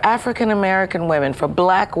 but for African American women, for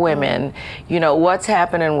Black women, you know, what's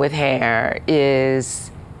happening with hair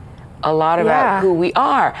is a lot about who we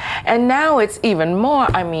are. And now it's even more,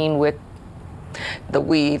 I mean, with the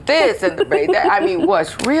weave this and the braid that, I mean,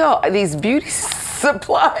 what's real, these beauty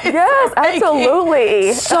supplies. Yes,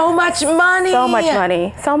 absolutely. So much money. So much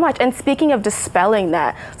money. So much. And speaking of dispelling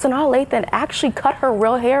that, Sanaa Lathan actually cut her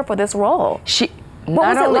real hair for this role. She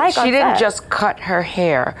What was it like on she didn't set? just cut her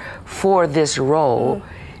hair for this role.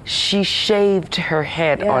 She shaved her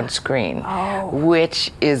head on screen,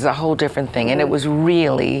 which is a whole different thing. And it was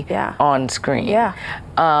really on screen. Yeah.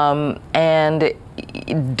 And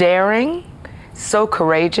daring, so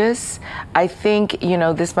courageous. I think, you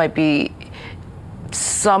know, this might be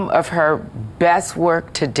some of her best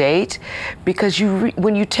work to date, because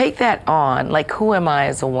when you take that on, like, who am I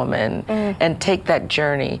as a woman, and take that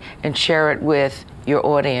journey and share it with your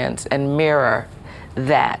audience and mirror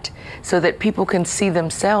that so that people can see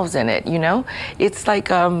themselves in it, you know? It's like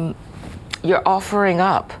you're offering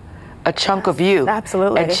up a chunk of you.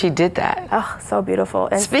 Absolutely. And she did that. Oh, so beautiful.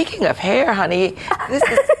 And speaking of hair, honey, this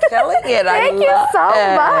is killing it. Thank you so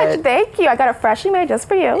much. Thank you. I got a freshly made just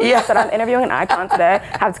for you. Yeah. So I'm interviewing an icon today.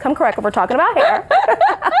 Have to come correct if we're talking about hair.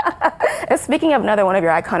 And speaking of another one of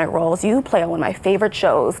your iconic roles, you play on one of my favorite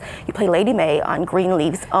shows. You play Lady Mae on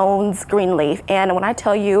Greenleaf's Owns Greenleaf. And when I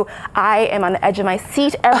tell you I am on the edge of my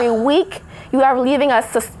seat every week, you are leaving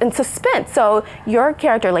us in suspense. So your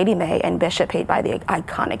character, Lady Mae, and Bishop, played by the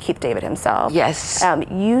iconic Keith David himself. Yes.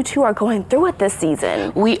 You two are going through it this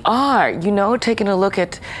season. We are, you know, taking a look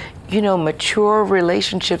at, you know, mature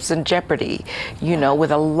relationships in jeopardy, you know,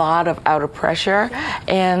 with a lot of outer pressure.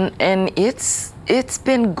 And it's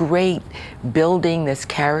been great building this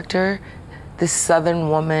character, this Southern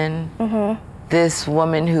woman, this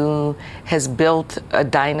woman who has built a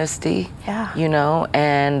dynasty, you know,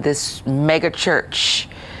 and this mega church,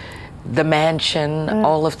 the mansion,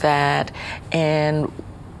 all of that, and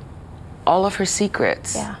all of her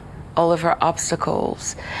secrets, all of her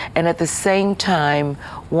obstacles, and at the same time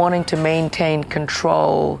wanting to maintain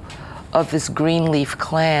control of this Greenleaf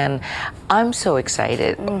clan. I'm so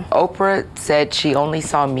excited. Oprah said she only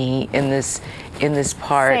saw me in this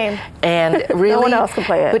part. Same. And really, no one else can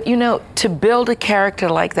play it. But you know, to build a character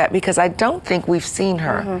like that, because I don't think we've seen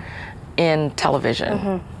her in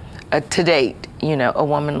television to date, you know, a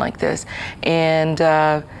woman like this. And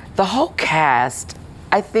the whole cast,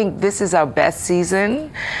 I think this is our best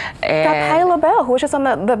season. And Got Patti LaBelle, who was just on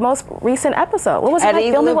the most recent episode. What was it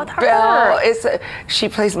like filming with her? She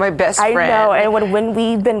plays my best friend. I know, and when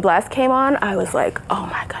We've Been Blessed came on, I was like, oh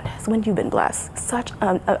my goodness, When You've Been Blessed. Such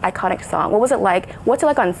an iconic song. What was it like? What's it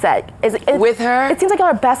like on set? With her? It seems like y'all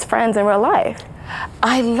are best friends in real life.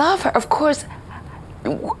 I love her. Of course,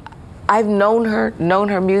 I've known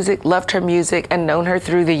her music, loved her music, and known her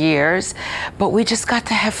through the years, but we just got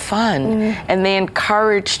to have fun. And they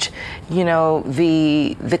encouraged, you know,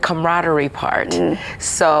 the camaraderie part.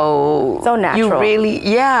 So natural. You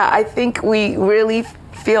really, I think we really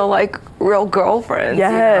feel like real girlfriends.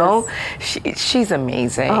 Yes. You know, she's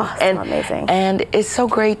amazing. Oh, so amazing. And it's so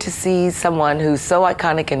great to see someone who's so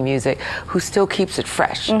iconic in music, who still keeps it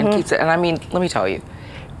fresh and keeps it. And I mean, let me tell you,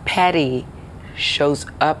 Patti shows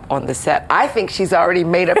up on the set. I think she's already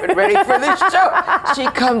made up and ready for this show. She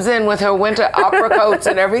comes in with her winter opera coats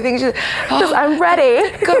and everything. She's, I'm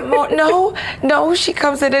ready. Good morning. No, she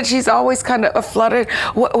comes in and she's always kind of fluttered.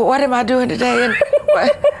 What am I doing today? And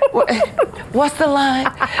what's the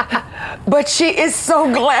line? But she is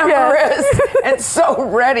so glamorous and so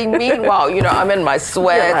ready. Meanwhile, I'm in my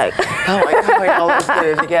sweats. I'm like, oh, let's get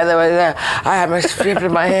it together. I have my script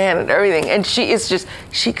in my hand and everything. And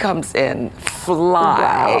she comes in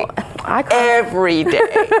fly every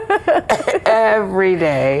day. Every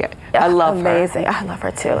day. I love her. Amazing. I love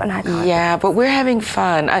her too. An icon. Yeah, but we're having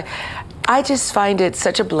fun. I just find it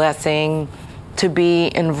such a blessing to be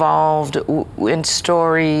involved in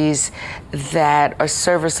stories that are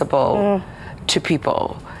serviceable to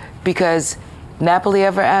people. Because Nappily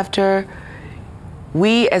Ever After,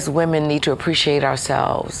 we as women need to appreciate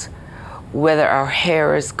ourselves, whether our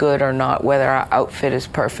hair is good or not, whether our outfit is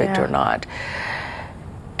perfect or not.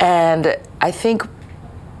 And I think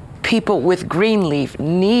people with Greenleaf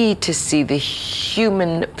need to see the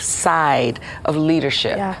human side of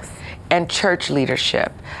leadership. And church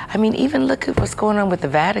leadership. I mean, even look at what's going on with the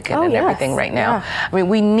Vatican and everything right now. I mean,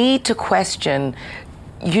 we need to question,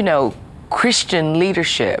 Christian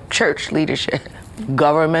leadership, church leadership,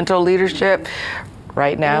 governmental leadership,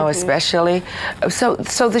 right now especially. So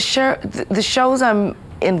the shows I'm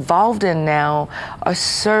involved in now are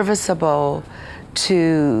serviceable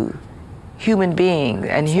to human beings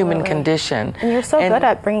and human condition. And you're so good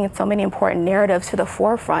at bringing so many important narratives to the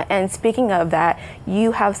forefront. And speaking of that,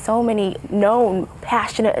 you have so many known,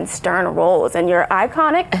 passionate, and stern roles. And your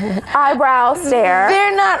iconic eyebrow stare.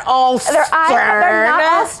 They're not all stern. They're not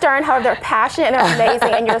all stern, however, they're passionate and they're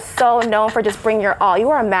amazing. And you're so known for just bringing your all. You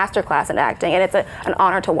are a masterclass in acting, and it's an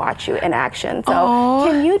honor to watch you in action. So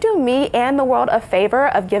can you do me and the world a favor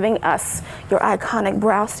of giving us your iconic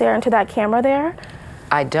brow stare into that camera there?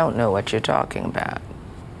 I don't know what you're talking about.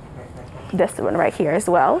 This one right here as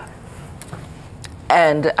well.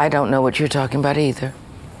 And I don't know what you're talking about either.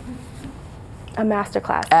 A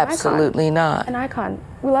masterclass. Absolutely not. An icon.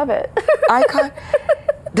 We love it. Icon?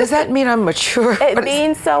 Does that mean I'm mature? It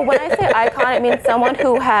means, so when I say icon, it means someone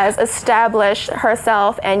who has established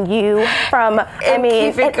herself and you from, and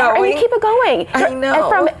you keep it going. I know. And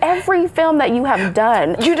from every film that you have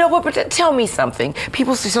done. You know what, but tell me something.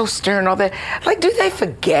 People are so stern, all that. Like, do they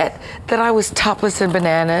forget that I was topless in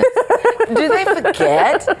Bananas? Do they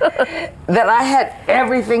forget that I had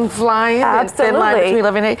everything flying? Absolutely. In line between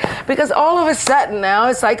 11 and 8? Because all of a sudden now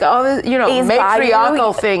it's like all this,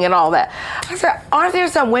 matriarchal thing and all that. I said, aren't there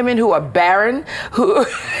some women who are barren, who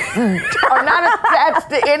are not attached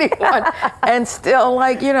to anyone, and still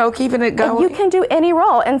keeping it going? And you can do any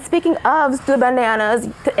role. And speaking of the Bananas,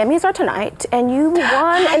 the Emmys are tonight, and you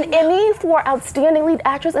won an Emmy for Outstanding Lead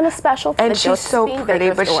Actress in a special. And she's so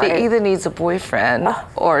pretty, but she either needs a boyfriend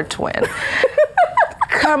or a twin.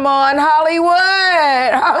 Come on, Hollywood!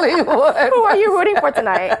 Who are you rooting for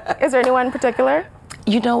tonight? Is there anyone in particular?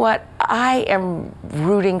 You know what? I am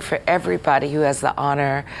rooting for everybody who has the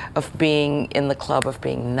honor of being in the club, of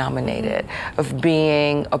being nominated, of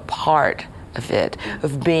being a part of it,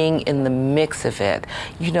 of being in the mix of it.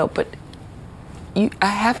 But I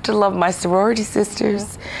have to love my sorority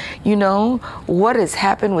sisters. What has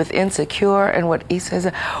happened with Insecure and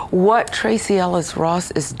what Tracee Ellis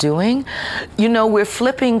Ross is doing. We're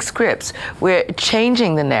flipping scripts. We're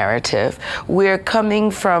changing the narrative. We're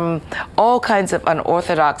coming from all kinds of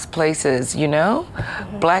unorthodox places,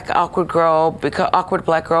 Black awkward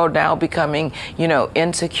black girl now becoming,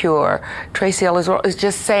 Insecure. Tracee Ellis Ross is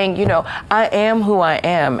just saying, I am who I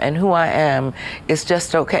am, and who I am is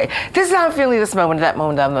just okay. This is how I'm feeling this moment, that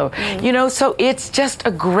moment, so it's just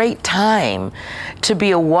a great time to be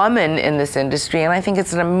a woman in this industry, and I think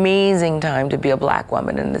it's an amazing time to be a Black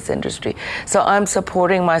woman in this industry. So I'm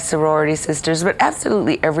supporting my sorority sisters, but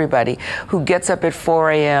absolutely everybody who gets up at 4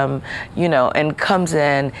 a.m., and comes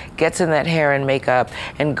in, gets in that hair and makeup,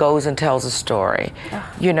 and goes and tells a story.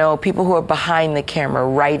 People who are behind the camera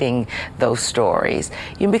writing those stories,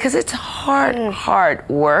 because it's hard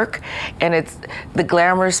work, and it's the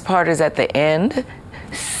glamorous part is at the end.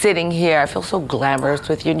 Sitting here, I feel so glamorous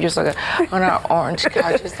with you, and you're just on our orange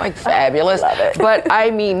couch. It's fabulous. Love it. But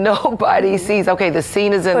I mean, nobody sees. Okay, the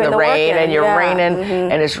scene is in the rain, and you're raining,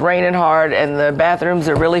 and it's raining hard, and the bathrooms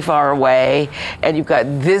are really far away, and you've got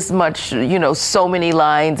this much, so many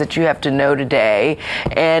lines that you have to know today,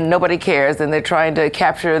 and nobody cares, and they're trying to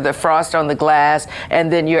capture the frost on the glass,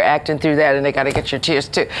 and then you're acting through that, and they got to get your tears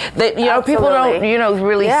too. People don't,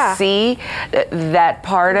 really see that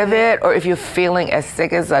part of it, or if you're feeling as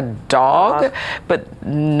sick as a dog, but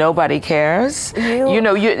nobody cares.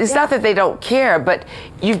 It's not that they don't care, but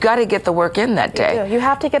you've got to get the work in that day. You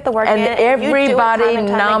have to get the work in. And everybody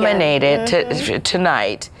nominated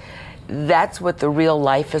tonight. That's what the real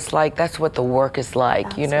life is like. That's what the work is like,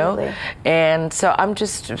 Absolutely. And so I'm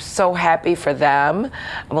just so happy for them.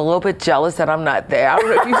 I'm a little bit jealous that I'm not there. I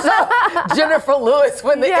don't know if you saw Jennifer Lewis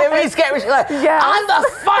when the Emmys came. She's like, I'm the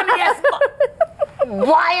funniest.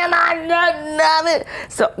 Why am I not?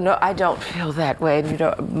 So no, I don't feel that way.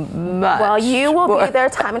 Much. Well, you will be there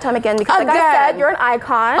time and time again because, like I said, you're an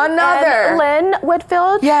icon. Another. And Lynn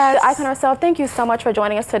Whitfield, yes, the icon herself. Thank you so much for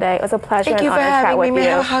joining us today. It was a pleasure. Thank you for having me.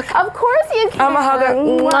 May I hug? Of course you can. I'm a hugger.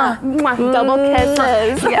 Mwah, mwah, double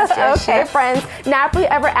kisses. Yes, okay, friends. Napoli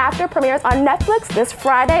Ever After premieres on Netflix this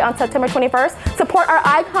Friday on September 21st. Support our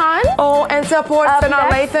icon. Oh, and support Sanaa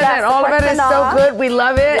Lathan, and all of it is so good. We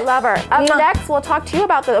love it. We love her. Up next, we'll talk to you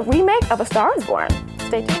about the remake of A Star Is Born.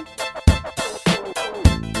 Stay tuned.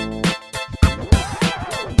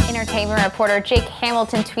 Entertainment reporter Jake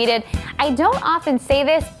Hamilton tweeted, "I don't often say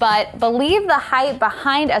this, but believe the hype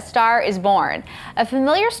behind A Star Is Born. A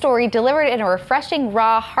familiar story delivered in a refreshing,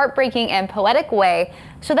 raw, heartbreaking, and poetic way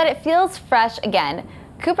so that it feels fresh again.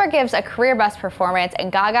 Cooper gives a career best performance,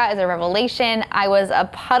 and Gaga is a revelation. I was a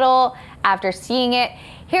puddle after seeing it."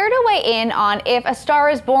 Here to weigh in on if A Star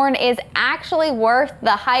Is Born is actually worth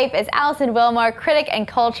the hype is Allison Wilmore, critic and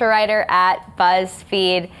culture writer at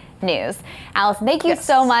BuzzFeed News. Allison, thank you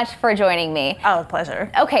so much for joining me. Oh, pleasure.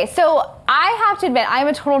 Okay, so I have to admit, I'm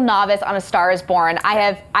a total novice on A Star Is Born.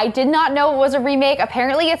 I did not know it was a remake.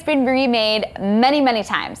 Apparently, it's been remade many, many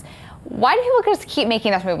times. Why do people just keep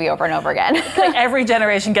making this movie over and over again? Like every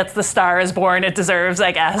generation gets the Star Is Born it deserves,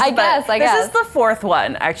 I guess. I guess. This is the fourth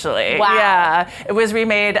one, actually. Wow. Yeah. It was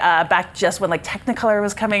remade back just when like Technicolor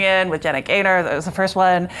was coming in with Janet Gaynor. That was the first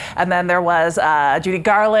one. And then there was Judy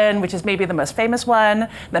Garland, which is maybe the most famous one.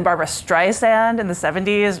 Then Barbra Streisand in the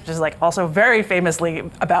 70s, which is like also very famously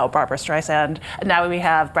about Barbra Streisand. And now we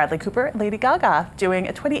have Bradley Cooper and Lady Gaga doing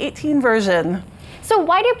a 2018 version. So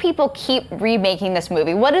why do people keep remaking this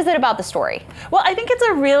movie? What is it about the story? Well, I think it's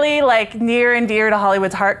a really like near and dear to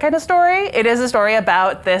Hollywood's heart kind of story. It is a story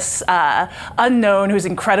about this unknown who's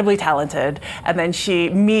incredibly talented, and then she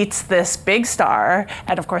meets this big star,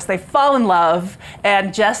 and of course they fall in love,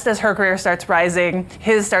 and just as her career starts rising,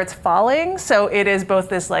 his starts falling. So it is both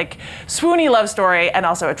this like swoony love story and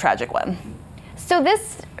also a tragic one. So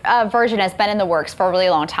this version has been in the works for a really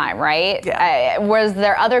long time, right? Yeah. Was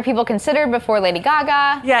there other people considered before Lady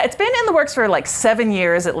Gaga? Yeah, it's been in the works for like 7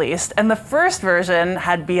 years at least, and the first version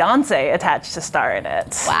had Beyonce attached to star in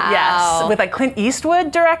it. Wow. Yes, with like Clint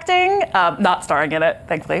Eastwood directing, not starring in it,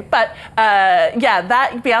 thankfully. But yeah,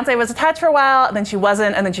 that Beyonce was attached for a while, and then she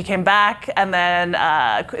wasn't, and then she came back, and then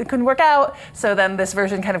it couldn't work out. So then this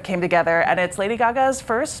version kind of came together, and it's Lady Gaga's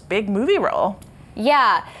first big movie role.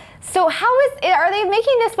 Yeah. So are they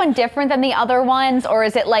making this one different than the other ones, or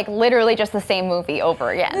is it like literally just the same movie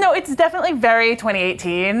over again? No, it's definitely very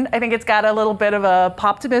 2018. I think it's got a little bit of a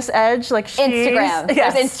Poptimus edge, like Instagram.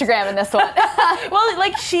 Yes. There's Instagram in this one. Well,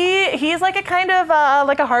 like he's like a kind of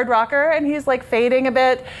like a hard rocker, and he's like fading a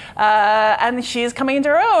bit, and she's coming into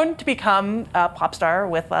her own to become a pop star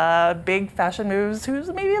with big fashion moves,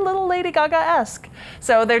 who's maybe a little Lady Gaga-esque.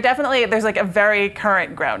 So there's like a very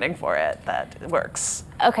current grounding for it that works.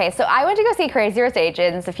 Okay, so I went to go see Crazy Rich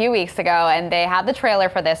Asians a few weeks ago, and they had the trailer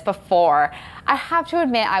for this before. I have to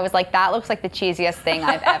admit, I was like, that looks like the cheesiest thing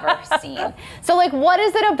I've ever seen. So, like, what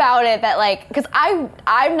is it about it that, like, because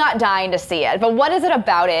I'm not dying to see it, but what is it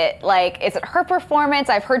about it? Like, is it her performance?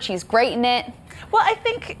 I've heard she's great in it. Well, I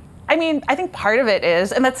think part of it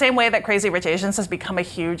is, in that same way that Crazy Rich Asians has become a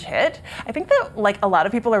huge hit, I think that, like, a lot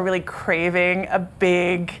of people are really craving a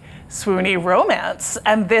big, swoony romance,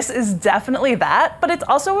 and this is definitely that, but it's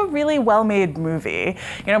also a really well-made movie.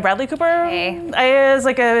 You know, Bradley Cooper is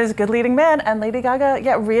a good leading man, and Lady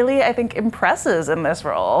Gaga, really, I think, impresses in this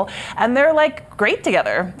role, and they're like great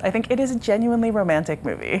together. I think it is a genuinely romantic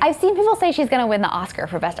movie. I've seen people say she's gonna win the Oscar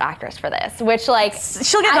for Best Actress for this, which like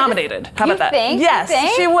she'll get nominated. How about that? Think? Yes, you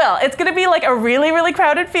think? she will. It's gonna be like a really, really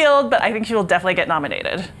crowded field, but I think she will definitely get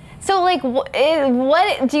nominated. So, like,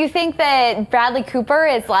 what do you think that Bradley Cooper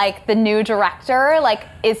is like the new director? Like,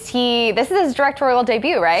 this is his directorial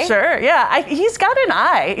debut, right? Sure, yeah. He's got an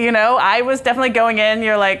eye, you know? I was definitely going in,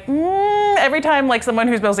 you're like, every time like someone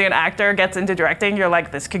who's mostly an actor gets into directing, you're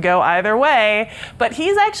like, this could go either way. But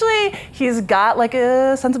he's got like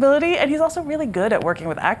a sensibility, and he's also really good at working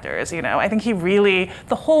with actors, you know? I think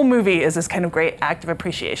the whole movie is this kind of great act of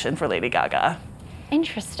appreciation for Lady Gaga.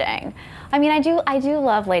 Interesting. I mean, I do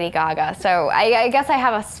love Lady Gaga, so I guess I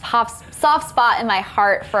have a soft spot in my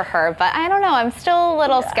heart for her, but I don't know, I'm still a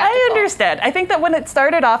little skeptical. I understand. I think that when it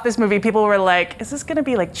started off, this movie, people were like, is this gonna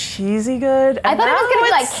be like cheesy good? I thought it was gonna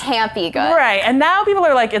be like campy good. Right, and now people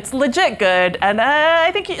are like, it's legit good, and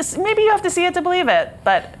I think maybe you have to see it to believe it,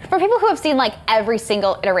 but. For people who have seen like every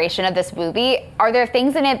single iteration of this movie, are there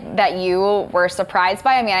things in it that you were surprised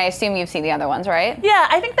by? I mean, I assume you've seen the other ones, right? Yeah,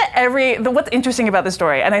 I think that what's interesting about the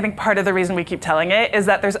story, and I think part of the reason we keep telling it, is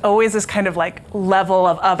that there's always this kind of like level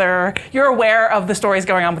of you're aware of the stories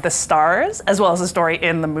going on with the stars, as well as the story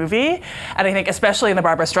in the movie. And I think especially in the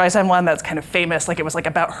Barbra Streisand one, that's kind of famous, like it was like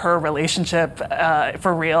about her relationship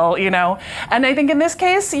for real, you know? And I think in this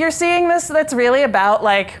case, you're seeing this that's really about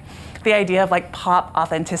like, the idea of like pop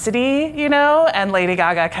authenticity, you know, and Lady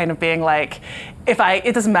Gaga kind of being like, it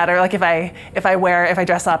doesn't matter, like if I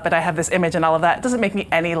dress up and I have this image and all of that, it doesn't make me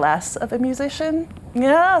any less of a musician.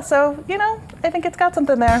 Yeah, so, you know, I think it's got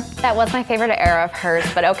something there. That was my favorite era of hers,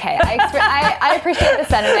 but okay, I appreciate the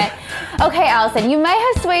sentiment. Okay, Allison, you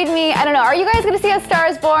might have swayed me. I don't know, are you guys gonna see A Star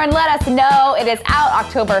is Born? Let us know. It is out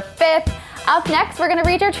October 5th. Up next, we're gonna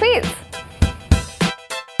read your tweets.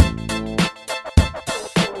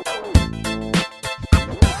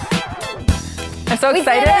 I'm so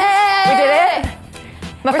excited. We did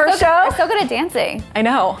it. My first show. We're so good at dancing. I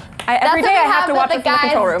know. Every day I have to watch it from the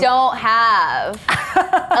control room. The guys don't have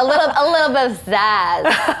a little bit of zazz.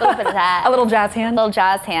 A little bit of that. A little jazz hand. Little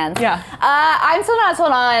jazz hands. Yeah. I'm still not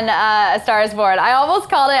sold on A Star is Born. I almost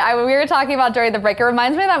called it. We were talking about during the break. It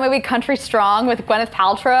reminds me of that movie Country Strong with Gwyneth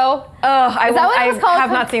Paltrow. Oh, I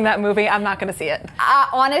have not seen that movie. I'm not going to see it.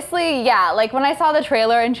 Honestly, yeah. Like when I saw the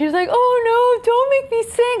trailer and she was like, "Oh no, don't make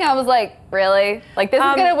me sing," I was like, "Really? Like this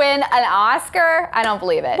is going to win an Oscar?" I don't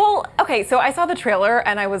believe it. Well, okay, so I saw the trailer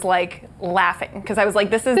and I was like laughing because I was like,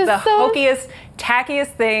 "This is the hokiest,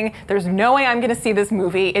 tackiest thing. There's no way I'm going to see this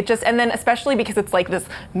movie." And then especially because it's like this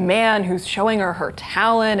man who's showing her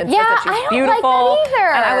talent and says that she's beautiful. Like that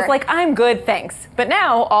either. And I was like, "I'm good, thanks." But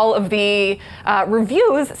now all of the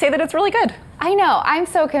reviews say that it's really good. I know. I'm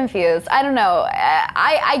so confused. I don't know.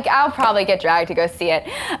 I'll probably get dragged to go see it.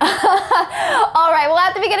 All right. Well,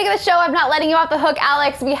 at the beginning of the show, I'm not letting you off the hook,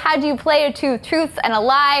 Alex. We had you play 2 truths and a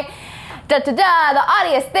lie. The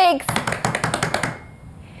audience thinks.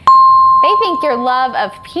 They think your love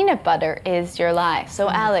of peanut butter is your lie. So,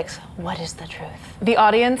 Alex, what is the truth? The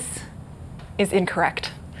audience is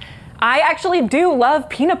incorrect. I actually do love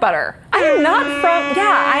peanut butter.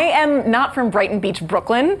 I am not from Brighton Beach,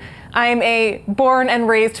 Brooklyn. I'm a born and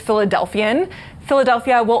raised Philadelphian.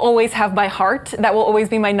 Philadelphia will always have my heart. That will always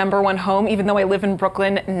be my #1 home, even though I live in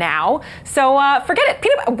Brooklyn now. So forget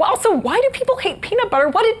it. Also, why do people hate peanut butter?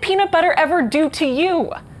 What did peanut butter ever do to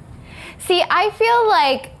you? See, I feel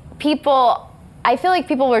like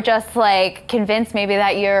people were just like convinced maybe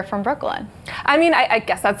that you're from Brooklyn. I mean, I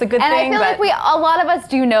guess that's a good thing. And I feel like a lot of us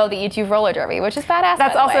do know that you do roller derby, which is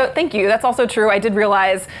badass. Thank you. That's also true. I did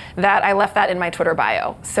realize that I left that in my Twitter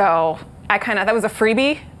bio. So that was a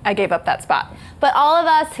freebie. I gave up that spot. But all of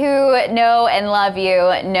us who know and love you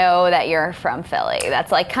know that you're from Philly.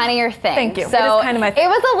 That's like kind of your thing. Thank you. So it is kind of my thing. It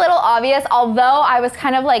was a little obvious, although I was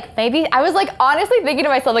kind of like, I was like honestly thinking to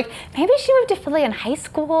myself, like, maybe she moved to Philly in high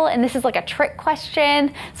school and this is like a trick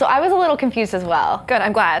question. So I was a little confused as well. Good,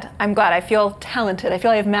 I'm glad. I feel talented. I feel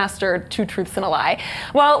I have mastered 2 truths and a lie.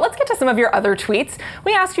 Well, let's get to some of your other tweets.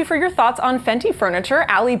 We asked you for your thoughts on Fenty furniture.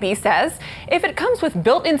 Allie B says, if it comes with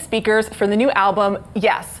built-in speakers for the new album,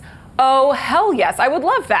 yes. Oh, hell yes, I would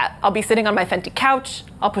love that. I'll be sitting on my Fenty couch,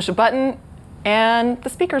 I'll push a button, and the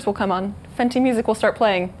speakers will come on. Fenty music will start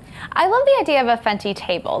playing. I love the idea of a Fenty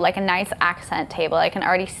table, like a nice accent table. I can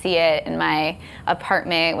already see it in my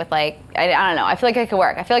apartment with I don't know. I feel like it could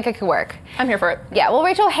work. I'm here for it. Yeah, well,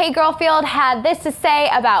 Rachel Hey Girlfield had this to say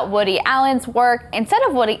about Woody Allen's work. Instead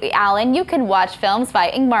of Woody Allen, you can watch films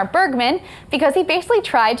by Ingmar Bergman because he basically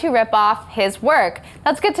tried to rip off his work.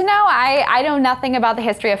 That's good to know. I know nothing about the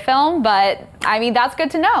history of film, but I mean, that's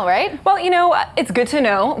good to know, right? Well, it's good to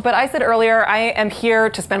know, but I said earlier, I am here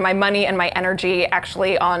to spend my money and my energy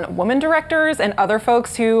actually on women directors and other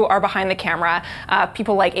folks who are behind the camera.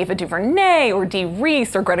 People like Ava DuVernay or Dee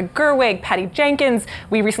Reese or Greta Gerwig, Patty Jenkins.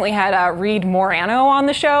 We recently had Reed Morano on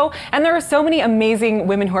the show, and there are so many amazing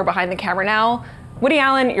women who are behind the camera now. Woody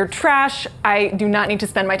Allen, you're trash. I do not need to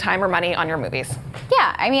spend my time or money on your movies.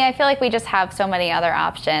 Yeah, I mean, I feel like we just have so many other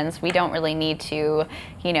options. We don't really need to,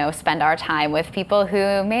 spend our time with people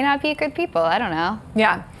who may not be good people. I don't know.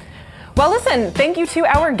 Yeah. Well, listen, thank you to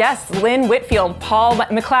our guests, Lynn Whitfield, Paul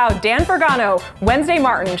McLeod, Dan Fergano, Wednesday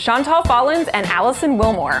Martin, Chantal Follins, and Allison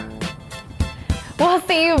Wilmore. We'll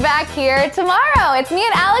see you back here tomorrow. It's me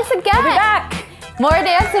and Alex again. We'll be back. More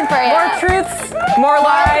dancing for you. More truths, more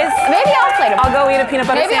lies. Maybe I'll play tomorrow. I'll go eat a peanut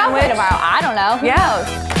butter Maybe sandwich. I'll play tomorrow. I don't know. Yeah.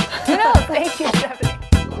 Who knows? Thank you, Stephanie.